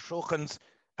Aruch HaShulchan's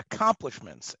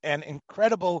accomplishments and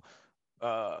incredible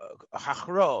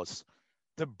hachros,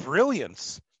 the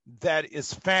brilliance that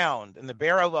is found in the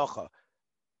Be'er Halacha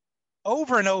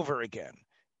over and over again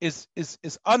is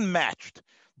unmatched.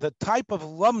 The type of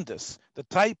lumdus, the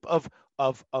type of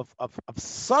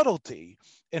subtlety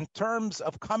in terms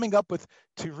of coming up with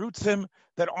tirutzim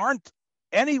that aren't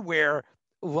anywhere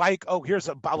like, oh, here's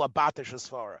a balabatish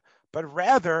asfara, but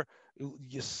rather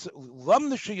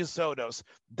lumdisha yisodos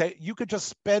that you could just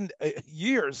spend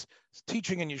years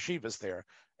teaching in yeshivas there,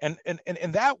 and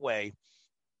in that way,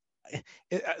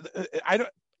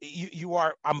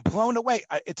 I'm blown away.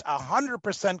 It's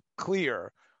 100%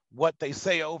 clear what they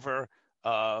say over.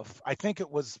 I think it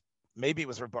was maybe it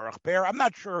was Rabbi Baruch Ber. I'm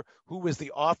not sure who was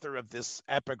the author of this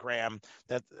epigram.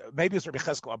 That maybe it's Rabbi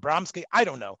Cheskel Abramsky. I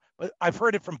don't know, but I've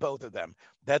heard it from both of them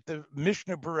that the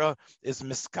Mishnah Berurah is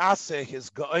miskase his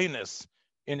goinus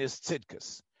in his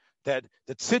tzidkus. That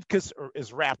the tzidkus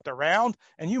is wrapped around,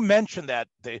 and you mentioned that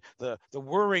the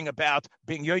worrying about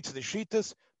being yotze the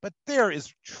shitas, but there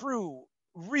is true,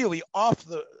 really off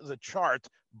the chart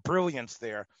brilliance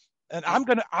there. And I'm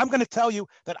gonna tell you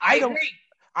that I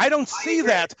don't see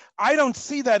that. I don't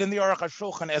see that in the Aruch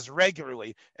HaShulchan as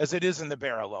regularly as it is in the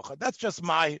Ber Halacha. That's just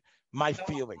my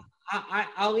feeling.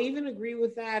 I'll even agree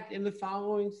with that in the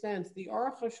following sense. The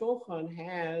Aruch HaShulchan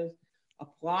has a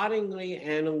ploddingly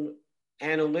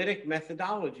analytic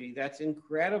methodology that's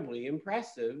incredibly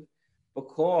impressive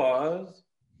because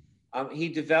he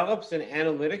develops an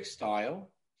analytic style.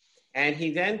 And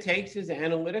he then takes his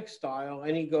analytic style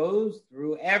and he goes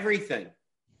through everything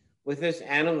with this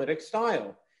analytic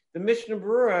style. The Mishnah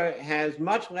Berurah has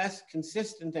much less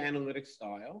consistent analytic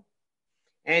style,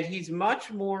 and he's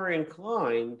much more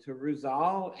inclined to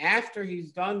resolve, after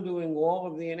he's done doing all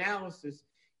of the analysis,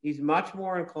 he's much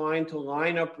more inclined to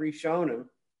line up Rishonim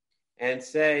and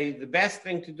say the best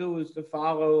thing to do is to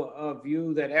follow a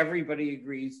view that everybody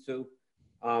agrees to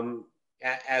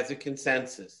as a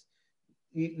consensus.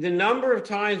 The number of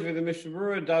times where the Mishnah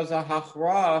Berurah does a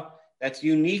hachra that's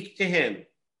unique to him,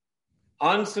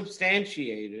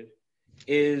 unsubstantiated,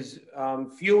 is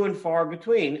few and far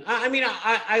between.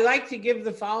 I like to give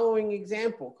the following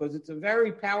example because it's a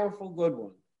very powerful, good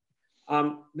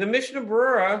one. The Mishnah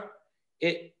Berurah,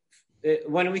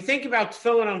 when we think about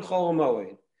tefillin on Chol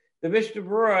HaMoed, the Mishnah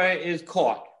Berurah is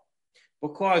caught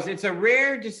because it's a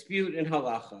rare dispute in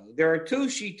halacha. There are two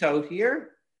shitot here,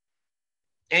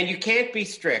 and you can't be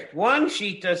strict. One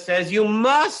shita says you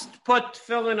must put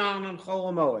tefillin on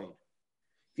Chol HaMoed.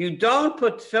 If you don't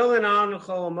put tefillin on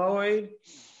Chol HaMoed,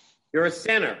 you're a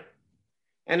sinner.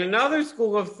 And another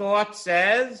school of thought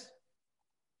says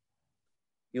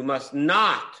you must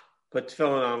not put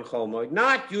tefillin on Chol HaMoed.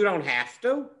 Not you don't have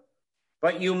to,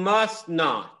 but you must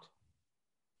not.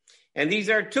 And these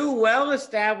are two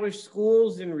well-established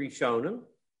schools in Rishonim.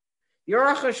 The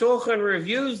Aruch HaShulchan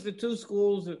reviews the two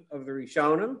schools of the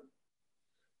Rishonim,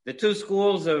 the two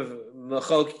schools of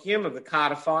Mechokim, of the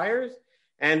codifiers,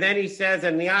 and then he says,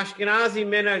 and the Ashkenazi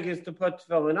minhag is to put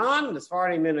tefillin on, the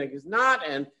Sephardi minhag is not,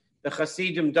 and the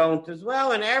Hasidim don't as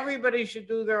well, and everybody should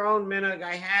do their own minhag.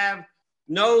 I have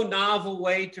no novel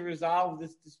way to resolve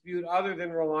this dispute other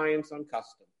than reliance on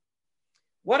custom.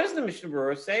 What does the Mishnah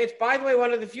Berurah say? It's, by the way,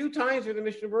 one of the few times where the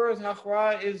Mishnah Berurah's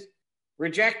hachra is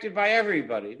rejected by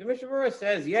everybody. The Mishnah Berurah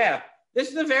says, yeah, this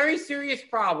is a very serious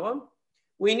problem.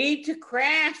 We need to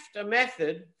craft a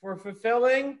method for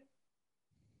fulfilling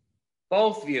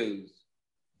both views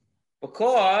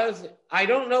because I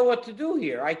don't know what to do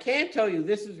here. I can't tell you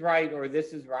this is right or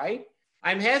this is right.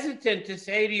 I'm hesitant to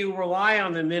say to you, rely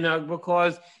on the minhag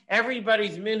because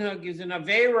everybody's minhag is an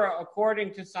avera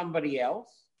according to somebody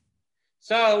else.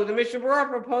 So the Mishnah Berurah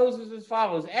proposes as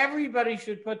follows. Everybody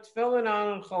should put tefillin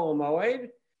on Chol HaMoed.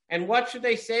 And what should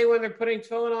they say when they're putting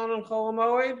tefillin on Chol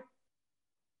HaMoed?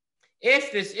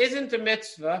 If this isn't a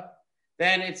mitzvah,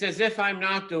 then it's as if I'm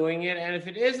not doing it. And if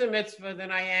it is a mitzvah,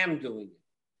 then I am doing it.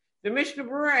 The Mishnah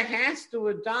Berurah has to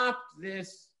adopt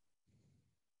this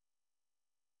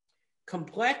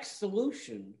complex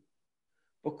solution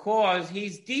because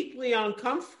he's deeply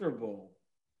uncomfortable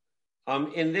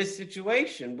in this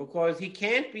situation because he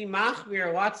can't be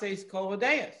machmir latzeis kol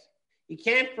hadeis. He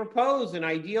can't propose an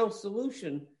ideal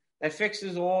solution that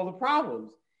fixes all the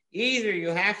problems. Either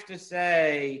you have to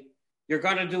say you're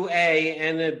going to do A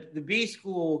and the B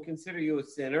school will consider you a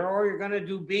sinner, or you're going to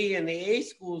do B and the A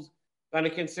school's going to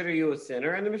consider you a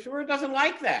sinner, and the Mishnah Berurah doesn't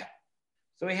like that.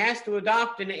 So he has to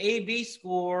adopt an A-B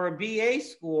school or a B-A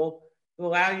school to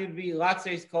allow you to be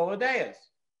latzeis kol hadeis.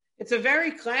 It's a very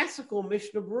classical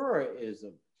Mishnah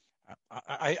Berurah-ism.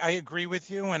 I agree with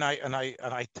you, and I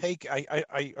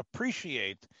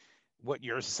appreciate what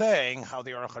you're saying. How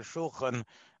the Aruch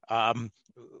HaShulchan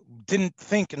didn't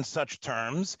think in such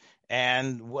terms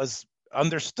and was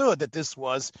understood that this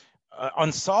was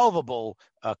unsolvable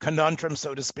conundrum,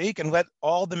 so to speak, and let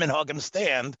all the minhagim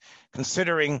stand,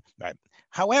 considering that.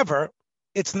 However,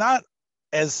 it's not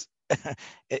as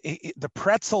the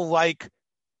pretzel-like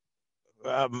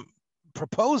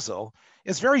proposal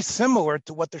is very similar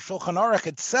to what the Shulchan Aruch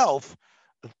itself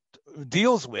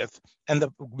deals with, and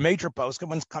the major poskim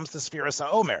when it comes to Sfiras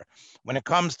HaOmer, when it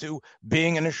comes to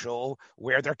being in a shul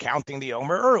where they're counting the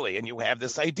Omer early, and you have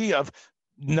this idea of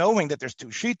knowing that there's two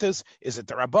shitas, is it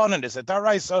the Rabbanan, is it the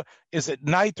Raisa, is it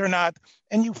night or not,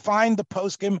 and you find the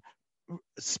poskim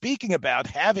speaking about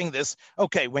having this,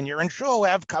 okay, when you're in shul,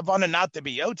 have kavanah not to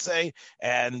be yotze,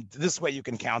 and this way you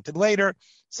can count it later.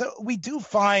 So we do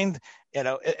find,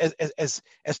 as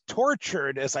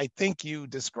tortured as I think you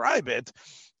describe it,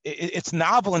 it's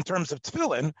novel in terms of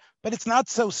tefillin, but it's not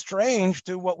so strange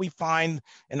to what we find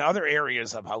in other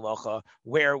areas of halacha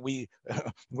where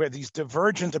where these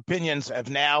divergent opinions have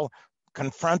now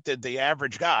confronted the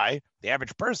average guy, the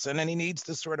average person, and he needs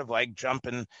to sort of like jump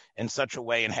in such a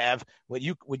way and have what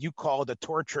you call the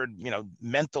tortured,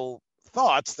 mental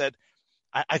thoughts that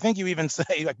I think you even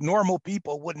say like normal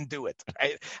people wouldn't do it.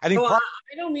 Right? I think. I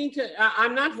don't mean to.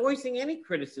 I'm not voicing any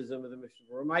criticism of the Mishnah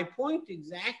Berurah. My point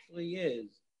exactly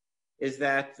is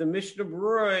that the Mishnah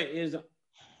Berurah is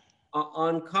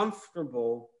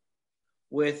uncomfortable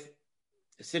with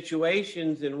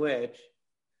situations in which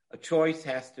a choice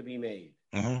has to be made.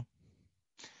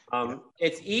 Mm-hmm.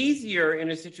 It's easier in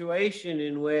a situation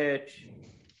in which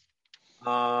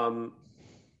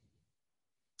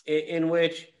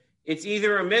it's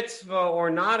either a mitzvah or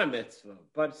not a mitzvah.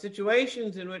 But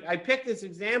situations in which I picked this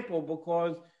example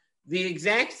because the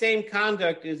exact same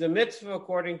conduct is a mitzvah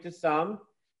according to some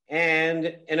and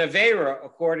an avera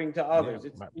according to others.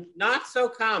 It's not so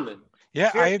common.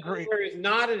 Yeah, I agree. There is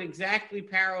not an exactly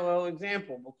parallel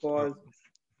example because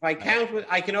if I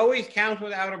I can always count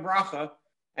without a bracha,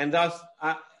 and thus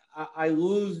I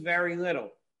lose very little.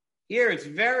 Here, it's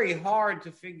very hard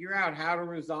to figure out how to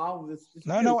resolve this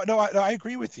dispute. No, I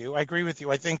agree with you. I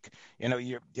think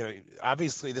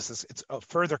obviously it's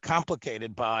further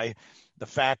complicated by the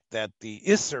fact that the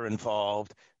isser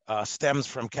involved stems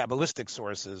from Kabbalistic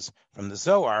sources, from the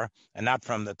Zohar, and not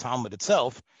from the Talmud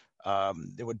itself.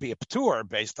 There would be a patur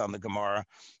based on the Gemara.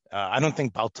 I don't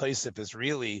think Baal Tosef is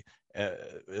really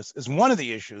is one of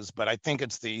the issues, but I think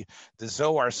it's the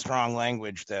Zohar strong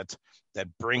language that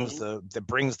brings the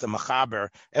mechaber.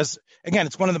 As again,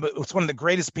 it's one of the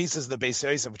greatest pieces of the Beis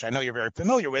Yosef, which I know you're very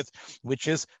familiar with, which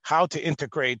is how to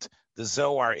integrate the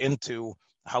Zohar into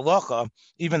halacha,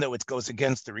 even though it goes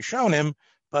against the Rishonim.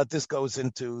 But this goes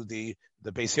into the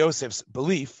Beis Yosef's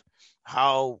belief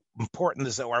how important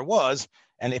the Zohar was,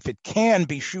 and if it can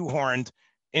be shoehorned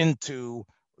into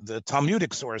the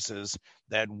Talmudic sources,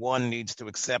 that one needs to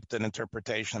accept an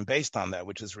interpretation based on that,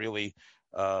 which is really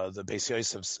the Beis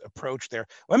Yosef's approach there.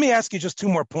 Let me ask you just two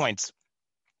more points.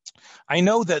 I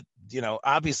know that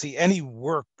obviously any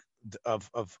work of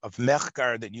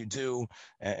mechkar that you do,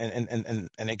 and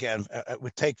again, it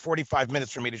would take 45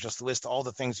 minutes for me to just list all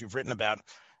the things you've written about,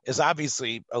 is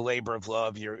obviously a labor of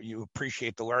love. You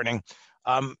appreciate the learning.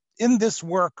 In this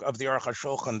work of the Aruch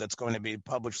HaShulchan that's going to be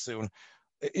published soon,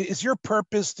 is your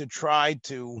purpose to try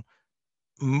to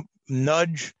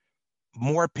nudge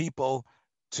more people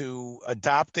to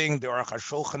adopting the Aruch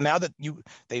HaShulchan now that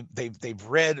they've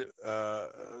read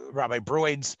Rabbi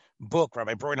Broyde's book,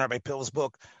 Rabbi Broyde and Rabbi Pill's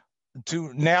book,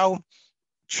 to now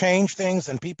change things,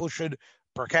 and people should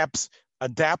perhaps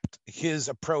adapt his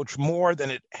approach more than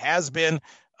it has been?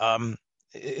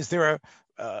 Is there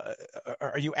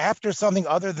are you after something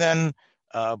other than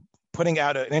putting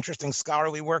out an interesting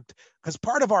scholarly work? Because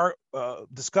part of our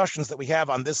discussions that we have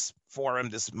on this forum,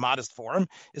 this modest forum,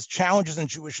 is challenges in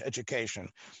Jewish education.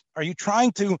 Are you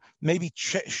trying to maybe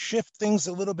shift things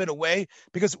a little bit away?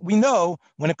 Because we know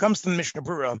when it comes to the Mishnah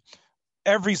Berurah,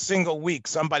 every single week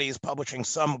somebody is publishing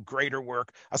some greater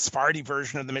work, a Sephardi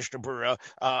version of the Mishnah Berurah,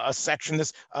 a section,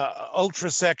 this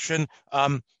ultra section,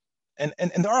 and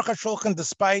the Aruch HaShulchan,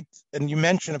 despite, and you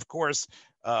mentioned, of course,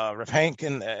 Rav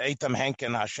Henkin, Eitam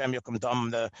Henkin, Hashem Yokum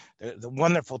Dam, the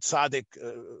wonderful tzaddik,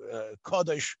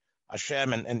 Kodesh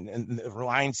Hashem, and the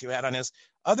reliance you had on this.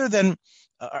 Other than,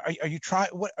 are you trying?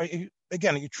 What are you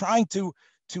trying to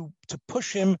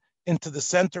push him into the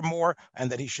center more,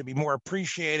 and that he should be more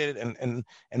appreciated, and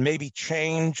maybe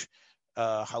change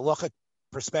halachic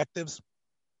perspectives?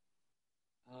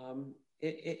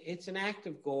 It's an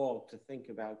active goal to think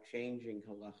about changing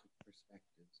halachic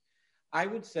perspectives. I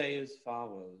would say as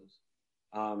follows: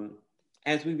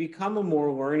 as we become a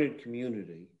more learned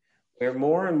community, where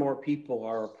more and more people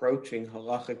are approaching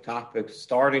halachic topics,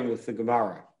 starting with the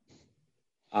Gemara,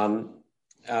 learning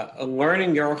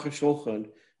Aruch HaShulchan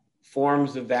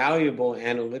forms a valuable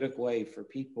analytic way for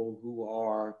people who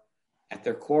are at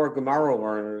their core Gemara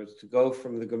learners to go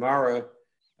from the Gemara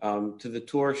to the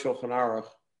Torah Shulchan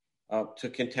Aruch to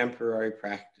contemporary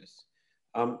practice.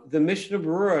 The Mishnah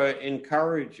Berurah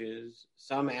encourages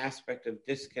some aspect of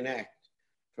disconnect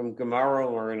from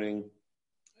Gemara learning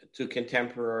to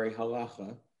contemporary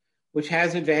halacha, which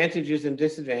has advantages and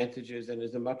disadvantages and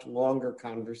is a much longer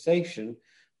conversation.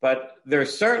 But there are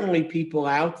certainly people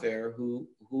out there who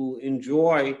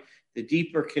enjoy the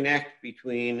deeper connect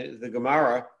between the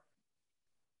Gemara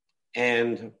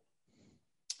and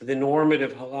the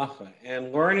normative halacha.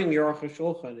 And learning the Aruch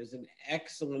HaShulchan is an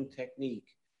excellent technique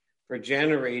for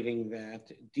generating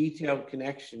that detailed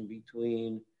connection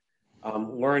between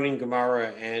learning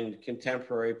Gemara and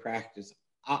contemporary practice.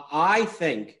 I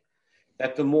think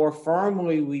that the more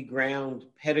firmly we ground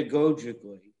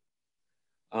pedagogically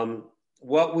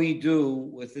what we do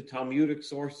with the Talmudic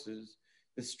sources,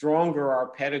 the stronger our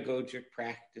pedagogic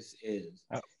practice is.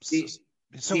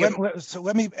 So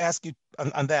let me ask you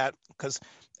on that, because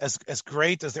as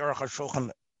great as the Aruch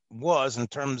HaShulchan was in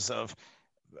terms of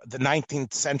the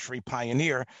 19th century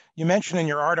pioneer, you mentioned in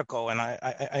your article, and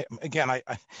I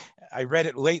read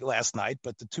it late last night,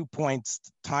 but the 2 points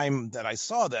time that I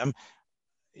saw them,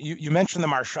 you mentioned the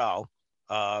Michel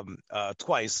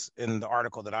twice in the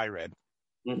article that I read.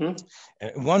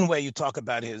 Mm-hmm. One way you talk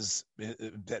about his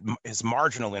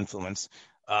marginal influence,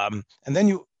 and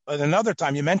then another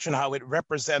time you mention how it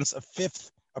represents a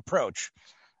fifth approach.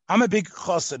 I'm a big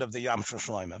chassid of the Yam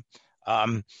Shloshloima.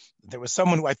 There was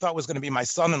someone who I thought was going to be my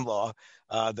son-in-law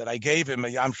that I gave him a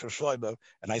Yam Shloshloima,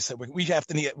 and I said we have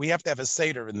to have a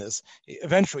seder in this.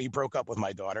 Eventually, he broke up with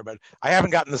my daughter, but I haven't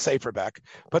gotten the sefer back.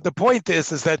 But the point is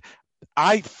that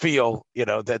I feel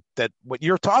that what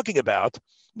you're talking about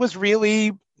was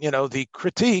really the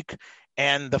critique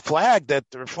and the flag that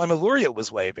the Shlomo Luria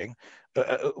was waving,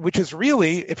 which is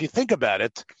really, if you think about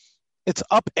it, it's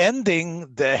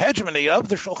upending the hegemony of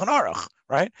the Shulchan Aruch,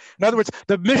 right? In other words,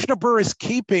 the Mishnah Berurah is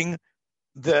keeping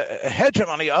the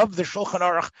hegemony of the Shulchan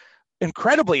Aruch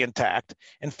incredibly intact.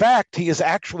 In fact, he is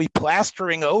actually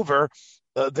plastering over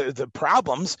the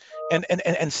problems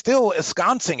and still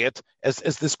ensconcing it as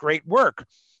this great work,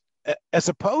 as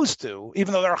opposed to,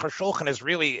 even though the Aruch HaShulchan is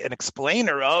really an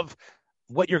explainer of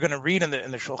what you're going to read in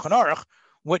the Shulchan Aruch,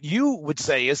 what you would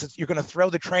say is that you're going to throw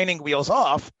the training wheels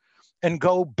off and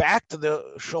go back to the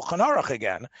Shulchan Aruch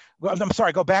again.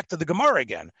 Go back to the Gemara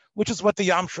again, which is what the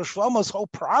Yam Shlomo's whole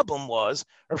problem was,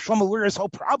 or Shlomo Luria's whole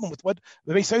problem with what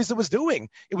the Beis Yosef was doing.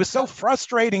 It was so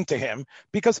frustrating to him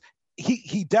because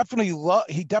he definitely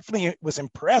was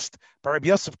impressed by Rabbi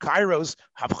Yosef Kairo's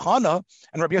Havchana,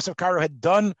 and Rabbi Yosef Kairo had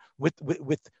done with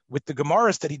the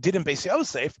Gemaras that he did in Beis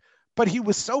Yosef. But he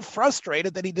was so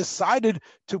frustrated that he decided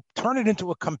to turn it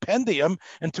into a compendium,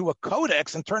 into a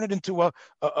codex, and turn it into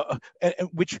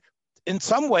which in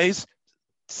some ways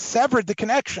severed the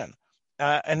connection.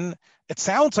 And it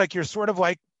sounds like you're sort of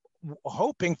like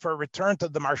hoping for a return to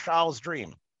the Marshal's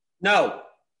dream. No.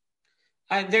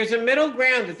 There's a middle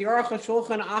ground that the Aruch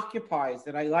HaShulchan occupies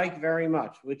that I like very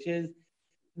much, which is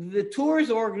the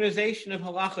Tour's organization of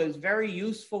halacha is very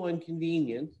useful and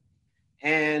convenient.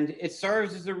 And it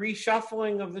serves as a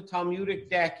reshuffling of the Talmudic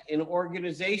deck in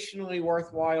organizationally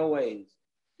worthwhile ways.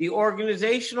 The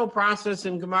organizational process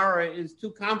in Gemara is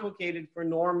too complicated for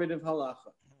normative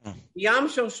halacha. The Yam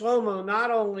Shlomo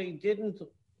not only didn't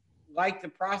like the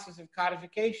process of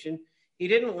codification, he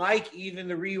didn't like even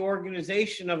the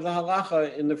reorganization of the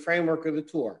halacha in the framework of the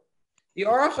Torah. The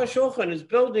Aruch HaShulchan is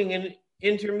building an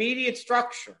intermediate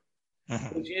structure,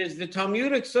 which is the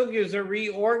Talmudic sugyas are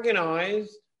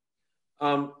reorganized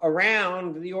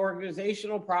around the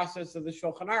organizational process of the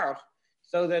Shulchan Aruch,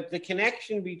 so that the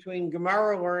connection between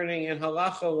Gemara learning and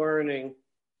halacha learning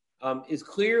is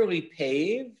clearly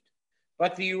paved,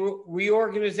 but the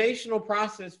reorganizational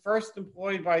process first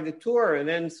employed by the Torah and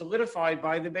then solidified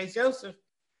by the Beis Yosef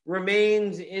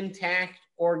remains intact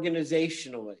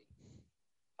organizationally.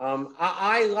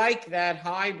 I like that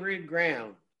hybrid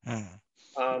ground.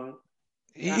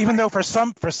 Even though for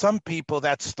some people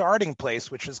that starting place,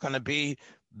 which is going to be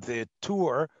the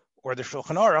Torah or the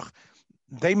Shulchan Aruch,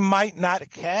 they might not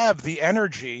have the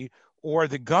energy or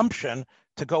the gumption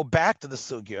to go back to the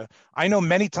sugya. I know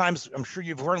many times, I'm sure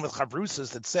you've learned with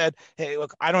chavrusas that said, "Hey,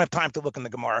 look, I don't have time to look in the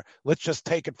Gemara. Let's just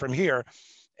take it from here."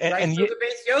 The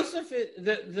Beis Yosef,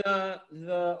 the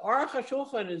Aruch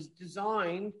HaShulchan is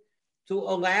designed to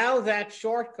allow that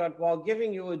shortcut while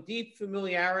giving you a deep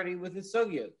familiarity with the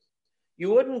sugyas.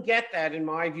 You wouldn't get that, in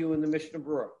my view, in the Mishnah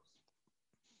Berurah.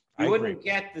 You wouldn't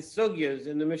get the sugyas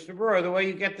in the Mishnah Berurah the way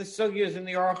you get the sugyas in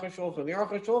the Aruch HaShulchan. The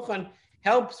Aruch HaShulchan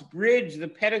helps bridge the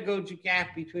pedagogic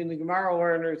gap between the Gemara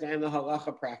learners and the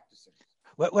halacha practitioners.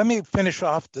 Let me finish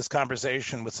off this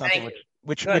conversation with something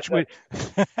which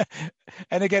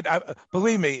and again,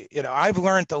 believe me, I've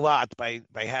learned a lot by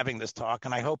having this talk,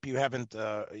 and I hope you haven't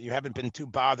been too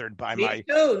bothered by me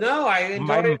too. No, I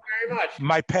enjoyed it very much.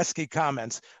 My pesky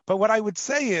comments. But what I would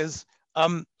say is,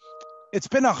 it's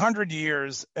been 100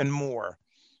 years and more,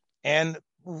 and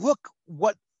look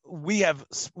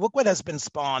look what has been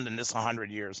spawned in this 100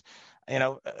 years.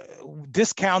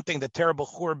 Discounting the terrible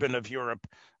Churban of Europe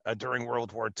during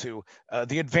World War II,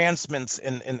 the advancements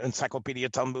in Encyclopedia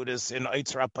Talmudis, in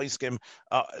Eitzer HaPoskim.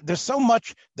 There's so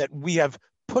much that we have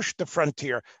pushed the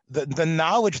frontier, the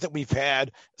knowledge that we've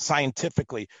had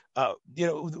scientifically.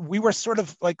 We were sort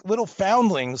of like little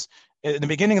foundlings in the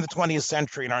beginning of the 20th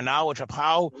century in our knowledge of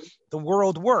how the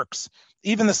world works.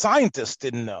 Even the scientists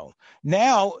didn't know.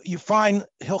 Now you find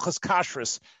Hilchos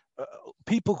Kashrus,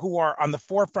 people who are on the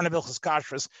forefront of Hilchos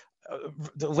Kashrus,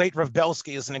 the late Rav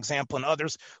Belsky is an example, and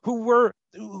others who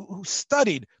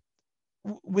studied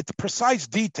with precise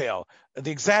detail the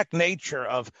exact nature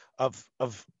of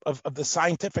the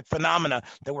scientific phenomena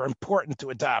that were important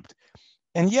to adopt.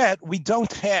 And yet we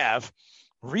don't have,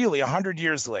 really 100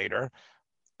 years later,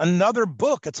 another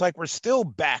book. It's like we're still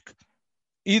back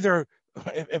either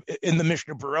in the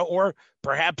Mishnah Berurah or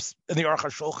perhaps in the Aruch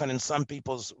HaShulchan in some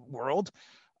people's world.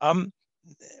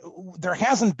 There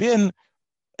hasn't been,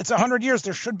 it's 100 years.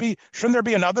 Shouldn't there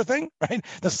be another thing, right?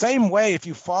 The same way, if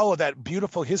you follow that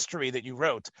beautiful history that you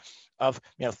wrote of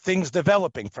things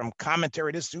developing from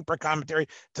commentary to super commentary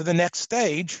to the next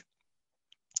stage,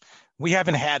 we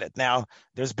haven't had it. Now,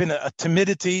 there's been a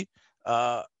timidity,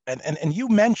 and you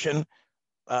mention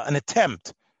an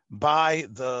attempt by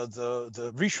the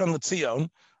Rishon LeZion,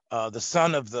 the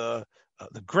son of the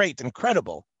great,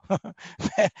 incredible,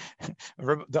 the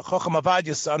Chocham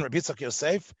Avadia's son, Rabbi Yitzchak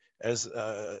Yosef, as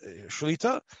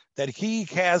Shlita, that he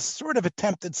has sort of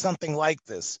attempted something like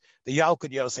this, the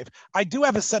Yalkut Yosef. I do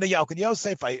have a set of Yalkut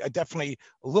Yosef. I definitely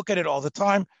look at it all the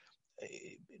time.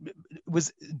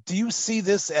 Do you see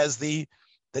this as the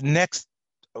next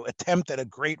attempt at a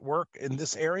great work in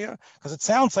this area? Because it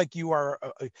sounds like you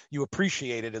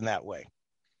appreciate it in that way.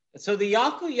 So the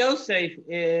Yalkut Yosef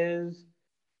is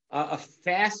a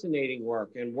fascinating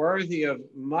work and worthy of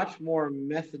much more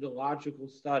methodological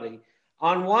study.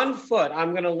 On one foot,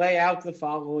 I'm going to lay out the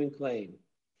following claim.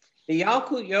 The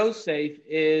Yalkut Yosef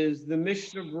is the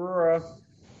Mishnah Berurah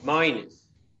minus.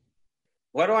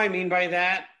 What do I mean by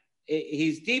that?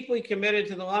 He's deeply committed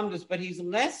to the Lamdas, but he's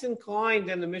less inclined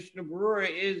than the Mishnah Berurah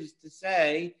is to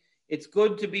say it's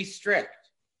good to be strict.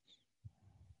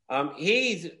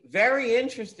 He's very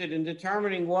interested in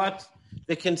determining what's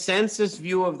the consensus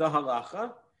view of the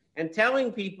halacha and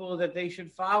telling people that they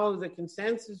should follow the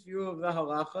consensus view of the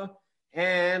halacha,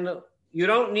 and you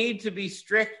don't need to be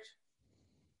strict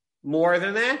more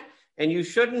than that, and you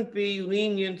shouldn't be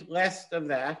lenient less of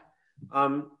that.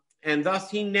 And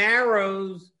thus he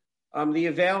narrows the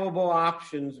available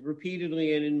options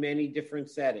repeatedly and in many different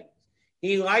settings.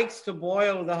 He likes to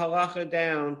boil the halacha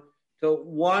down to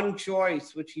one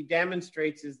choice, which he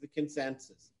demonstrates is the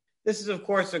consensus. This is, of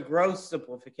course, a gross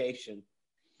simplification,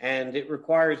 and it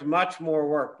requires much more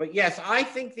work. But yes, I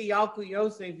think the Yalkut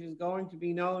Yosef is going to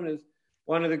be known as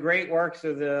one of the great works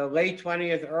of the late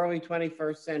 20th, early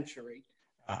 21st century,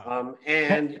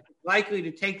 and likely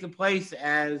to take the place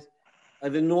as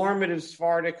the normative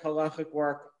Sephardic halachic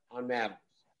work on matters.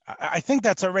 I think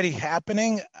that's already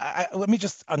happening. Let me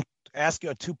just ask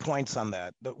you 2 points on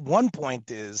that. The one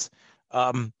point is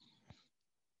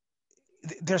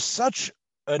there's such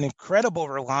an incredible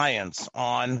reliance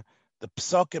on the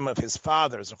psukim of his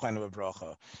father, Zechariah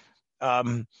Avrocha.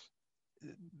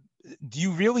 Do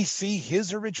you really see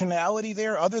his originality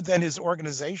there other than his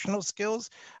organizational skills?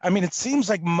 I mean, it seems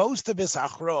like most of his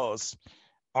achros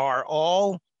are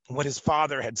all what his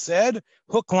father had said,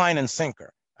 hook, line, and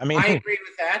sinker. I mean, I agree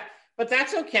with that, but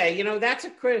that's okay. That's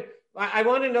I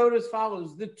want to note as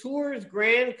follows. The Torah's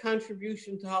grand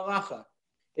contribution to halacha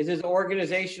is his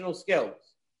organizational skills.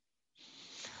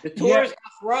 The Torah's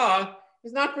achra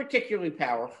is not particularly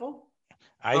powerful.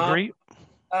 I agree.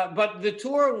 But the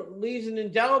Torah leaves an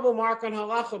indelible mark on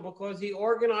halacha because he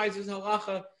organizes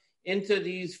halacha into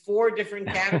these 4 different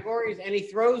categories and he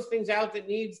throws things out that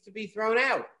needs to be thrown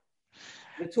out.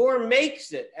 The Torah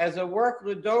makes it as a work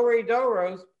l'dorei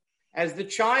doros, as the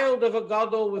child of a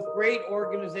gadol with great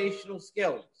organizational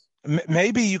skills.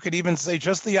 Maybe you could even say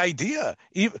just the idea.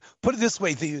 Put it this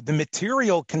way, the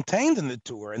material contained in the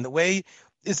Torah and the way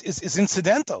is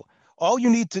incidental. All you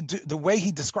need to do, the way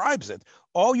he describes it,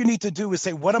 all you need to do is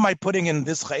say, what am I putting in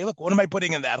this chalik? What am I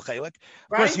putting in that chalik?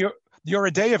 Of course, your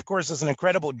day, of course, is an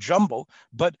incredible jumble,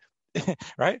 but,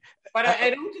 right? But I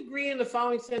don't agree in the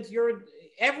following sense.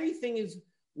 Everything is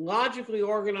logically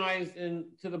organized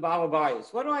into the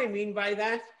Balabayas. What do I mean by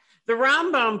that? The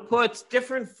Rambam puts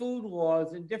different food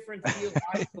laws in different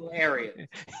theological areas.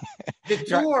 The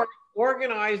Torah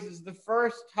organizes the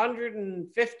first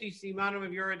 150 simanim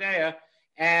of Yeridea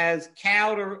as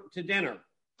cow to dinner.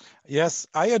 Yes,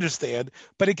 I understand,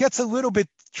 but it gets a little bit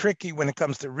tricky when it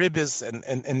comes to ribis and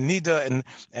nida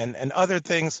and other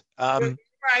things.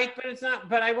 Right, but it's not.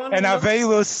 But I want to And know.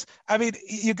 avelus. I mean,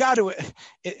 you got to.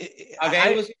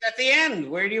 Available is at the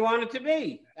end. Where do you want it to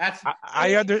be? That's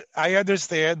I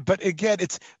understand, but again,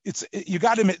 it's you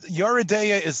got to admit, your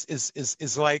idea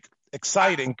is like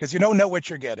exciting because you don't know what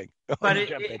you're getting when but you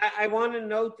jump in. I want to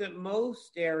note that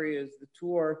most areas the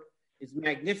tour is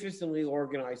magnificently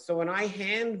organized. So when I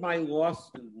hand my law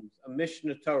students a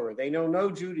Mishnah Torah, they know no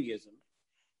Judaism,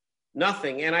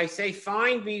 nothing, and I say,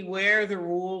 find me where the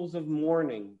rules of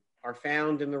mourning are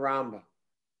found in the Rambam.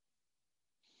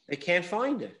 They can't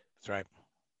find it. That's right.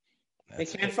 They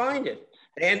can't find it.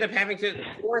 They end up having to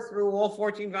pour through all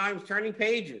 14 volumes, turning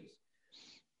pages.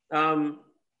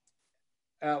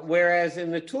 Whereas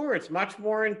in the tour, it's much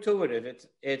more intuitive.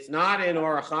 It's not in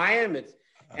Orach Chaim.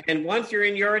 And once you're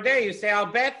in your day, you say, I'll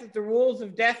bet that the rules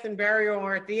of death and burial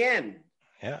are at the end.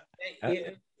 Yeah.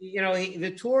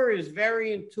 The tour is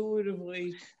very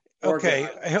intuitively okay.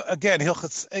 Organized. Again,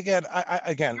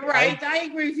 You're right. I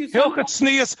agree with you. Hilchot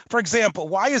Sneas, for example,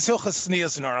 why is Hilchot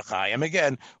Sneas in Orach Chaim?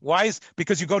 Again,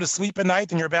 because you go to sleep at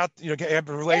night and you're about have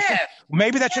a relation? Yes.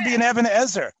 Maybe that should be an Even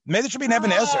Ezer. Maybe it should be an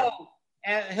Even Ezer.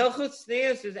 Hilchot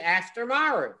Sneas is after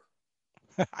Marav.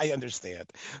 I understand.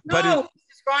 But he's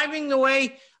describing the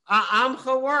way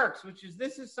Amcha works, which is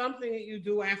this is something that you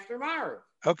do after Marav.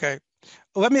 Okay.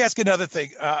 Let me ask you another thing.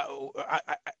 Rabbi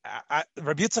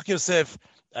Yitzchak Yosef,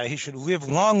 he should live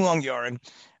long, long yarn.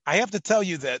 I have to tell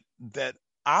you that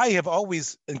I have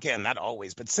always, again, not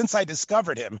always, but since I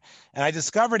discovered him, and I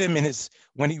discovered him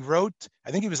when he wrote,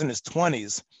 I think he was in his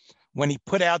 20s, when he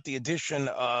put out the edition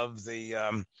of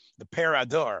the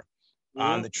Perador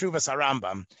on the Chuvas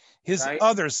Harambam. His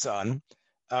other son,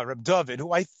 Reb David,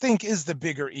 who I think is the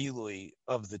bigger Eli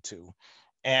of the two,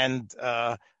 and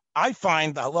I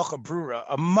find the Halacha Brura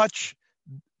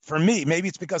for me, maybe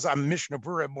it's because I'm Mishnah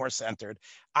Brura more centered,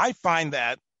 I find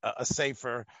that a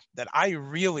sefer that I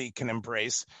really can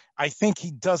embrace. I think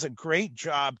he does a great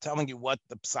job telling you what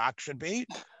the psak should be,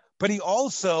 but he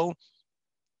also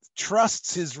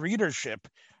trusts his readership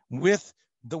with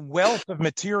the wealth of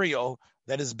material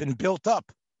that has been built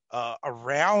up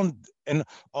around and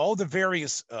all the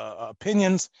various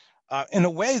opinions in a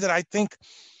way that I think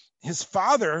his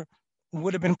father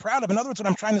would have been proud of. In other words, what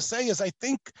I'm trying to say is I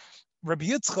think Rabbi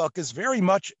Yitzchak is very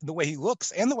much the way he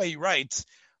looks and the way he writes,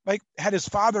 like had his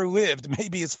father lived,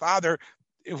 maybe his father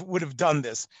would have done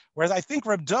this. Whereas I think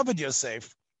Reb David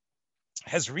Yosef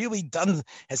has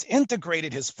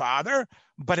integrated his father,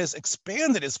 but has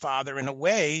expanded his father in a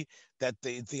way that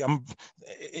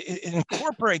it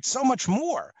incorporates so much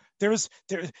more. There's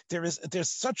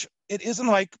such, it isn't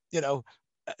like,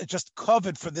 just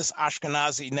covered for this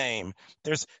Ashkenazi name.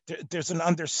 There's an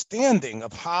understanding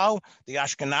of how the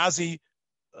Ashkenazi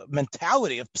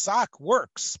mentality of psak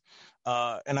works,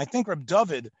 and I think Reb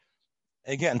David,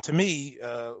 again, to me,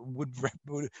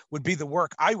 would be the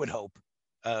work I would hope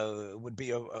would be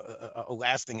a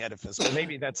lasting edifice. But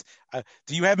maybe that's.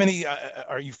 Do you have any?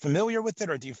 Are you familiar with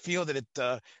it, or do you feel that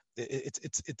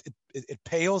it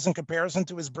pales in comparison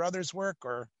to his brother's work,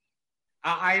 or?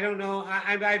 I don't know.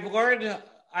 I've learned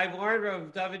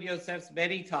of David Yosef's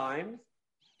many times,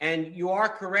 and you are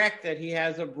correct that he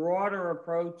has a broader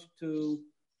approach to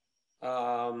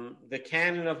the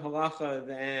canon of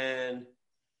halacha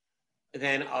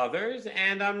than others,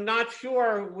 and I'm not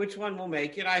sure which one will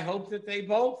make it. I hope that they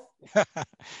both.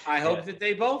 I hope that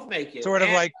they both make it. Sort of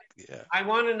like. Yeah. I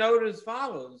want to note as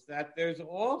follows that there's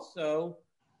also,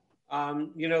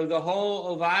 the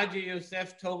whole Ovadia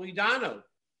Yosef Toledano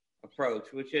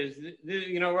approach, which is,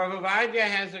 Rav Ovadia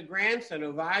has a grandson,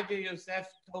 Ovadia Yosef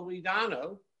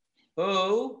Toledano,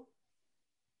 who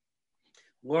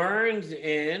learns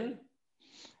in.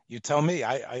 You tell me.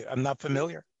 I'm not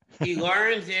familiar. He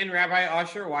learns in Rabbi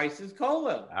Usher Weiss's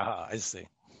kollel. Ah, I see.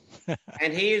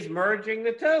 And he is merging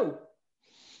the two.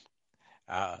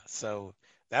 So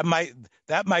that might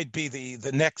be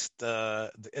the next.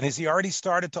 And has he already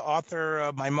started to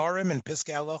author Maimarim and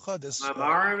Piskei Halacha?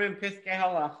 Maimarim and Piskei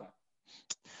Halacha.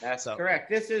 That's correct.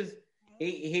 This is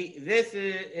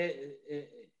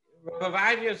Rav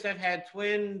Ovadia Yosef had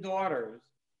twin daughters,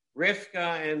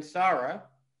 Rivka and Sarah,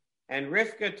 and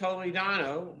Rivka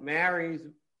Toledano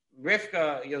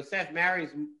Rivka Yosef marries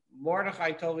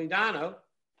Mordechai Toledano,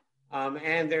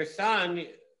 and their son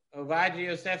Ovadia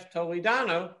Yosef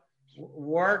Toledano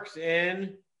works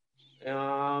in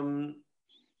is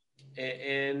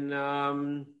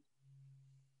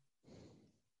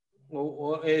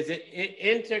it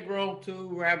integral to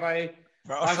Rabbi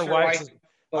Usher Weiss?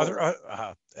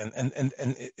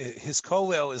 And his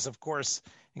kollel is, of course,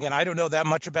 Again, I don't know that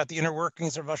much about the inner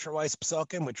workings of Asher Weiss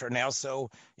Psukim, which are now so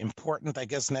important, I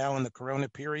guess, now in the Corona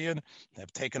period.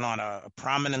 Have taken on a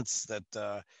prominence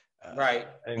that right,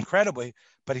 incredibly.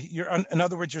 But in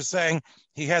other words, you're saying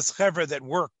he has chevra that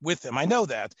work with him. I know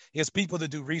that. He has people that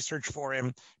do research for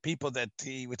him, people that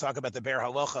we talk about the Be'er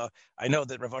Halacha. I know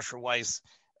that Rav Asher Weiss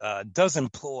does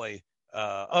employ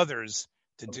others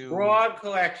to do broad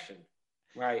collection,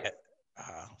 right?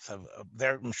 So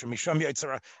there,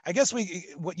 I guess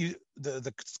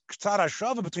the K'tzad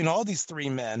HaShava between all these three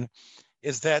men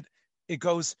is that it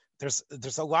goes.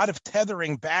 There's a lot of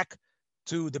tethering back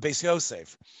to the Beis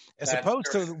Yosef, as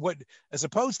opposed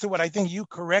to what I think you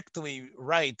correctly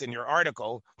write in your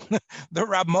article. The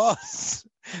Ramos,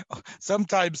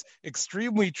 sometimes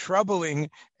extremely troubling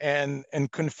and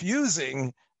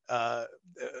confusing,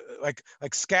 like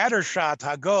scattershot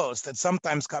hagos that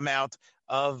sometimes come out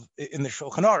in the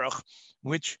Shulchan Aruch,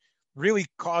 which really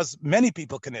cause many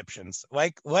people conniptions,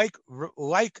 like the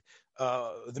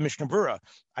Mishnah Berurah.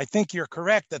 I think you're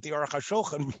correct that the Aruch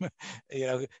HaShulchan,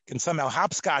 can somehow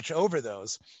hopscotch over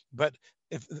those. But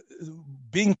if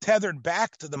being tethered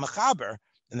back to the Mechaber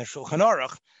in the Shulchan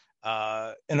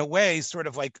Aruch, in a way, sort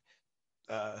of like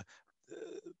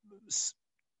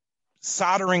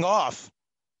soldering off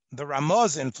the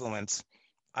Ramaz influence,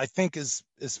 I think is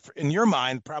in your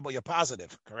mind probably a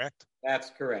positive. Correct? That's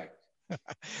correct.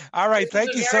 All right,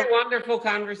 thank you. Very wonderful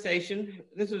conversation.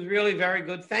 This was really very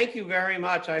good. Thank you very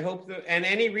much. I hope that, and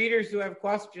any readers who have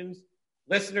questions,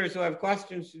 listeners who have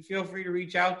questions, feel free to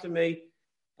reach out to me.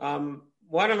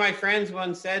 One of my friends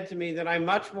once said to me that I'm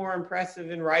much more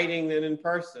impressive in writing than in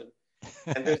person.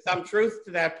 And there's some truth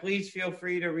to that. Please feel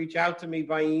free to reach out to me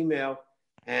by email.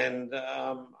 And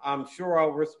I'm sure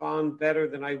I'll respond better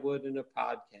than I would in a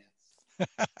podcast.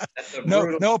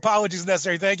 No apologies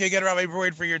necessary. Thank you again, Rabbi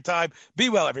Broyde, for your time. Be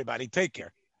well, everybody. Take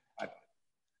care.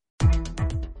 Bye-bye.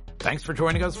 Thanks for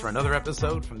joining us for another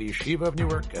episode from the Yeshiva of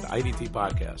Newark at IDT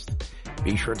Podcast.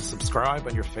 Be sure to subscribe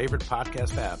on your favorite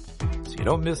podcast app so you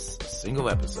don't miss a single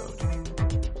episode.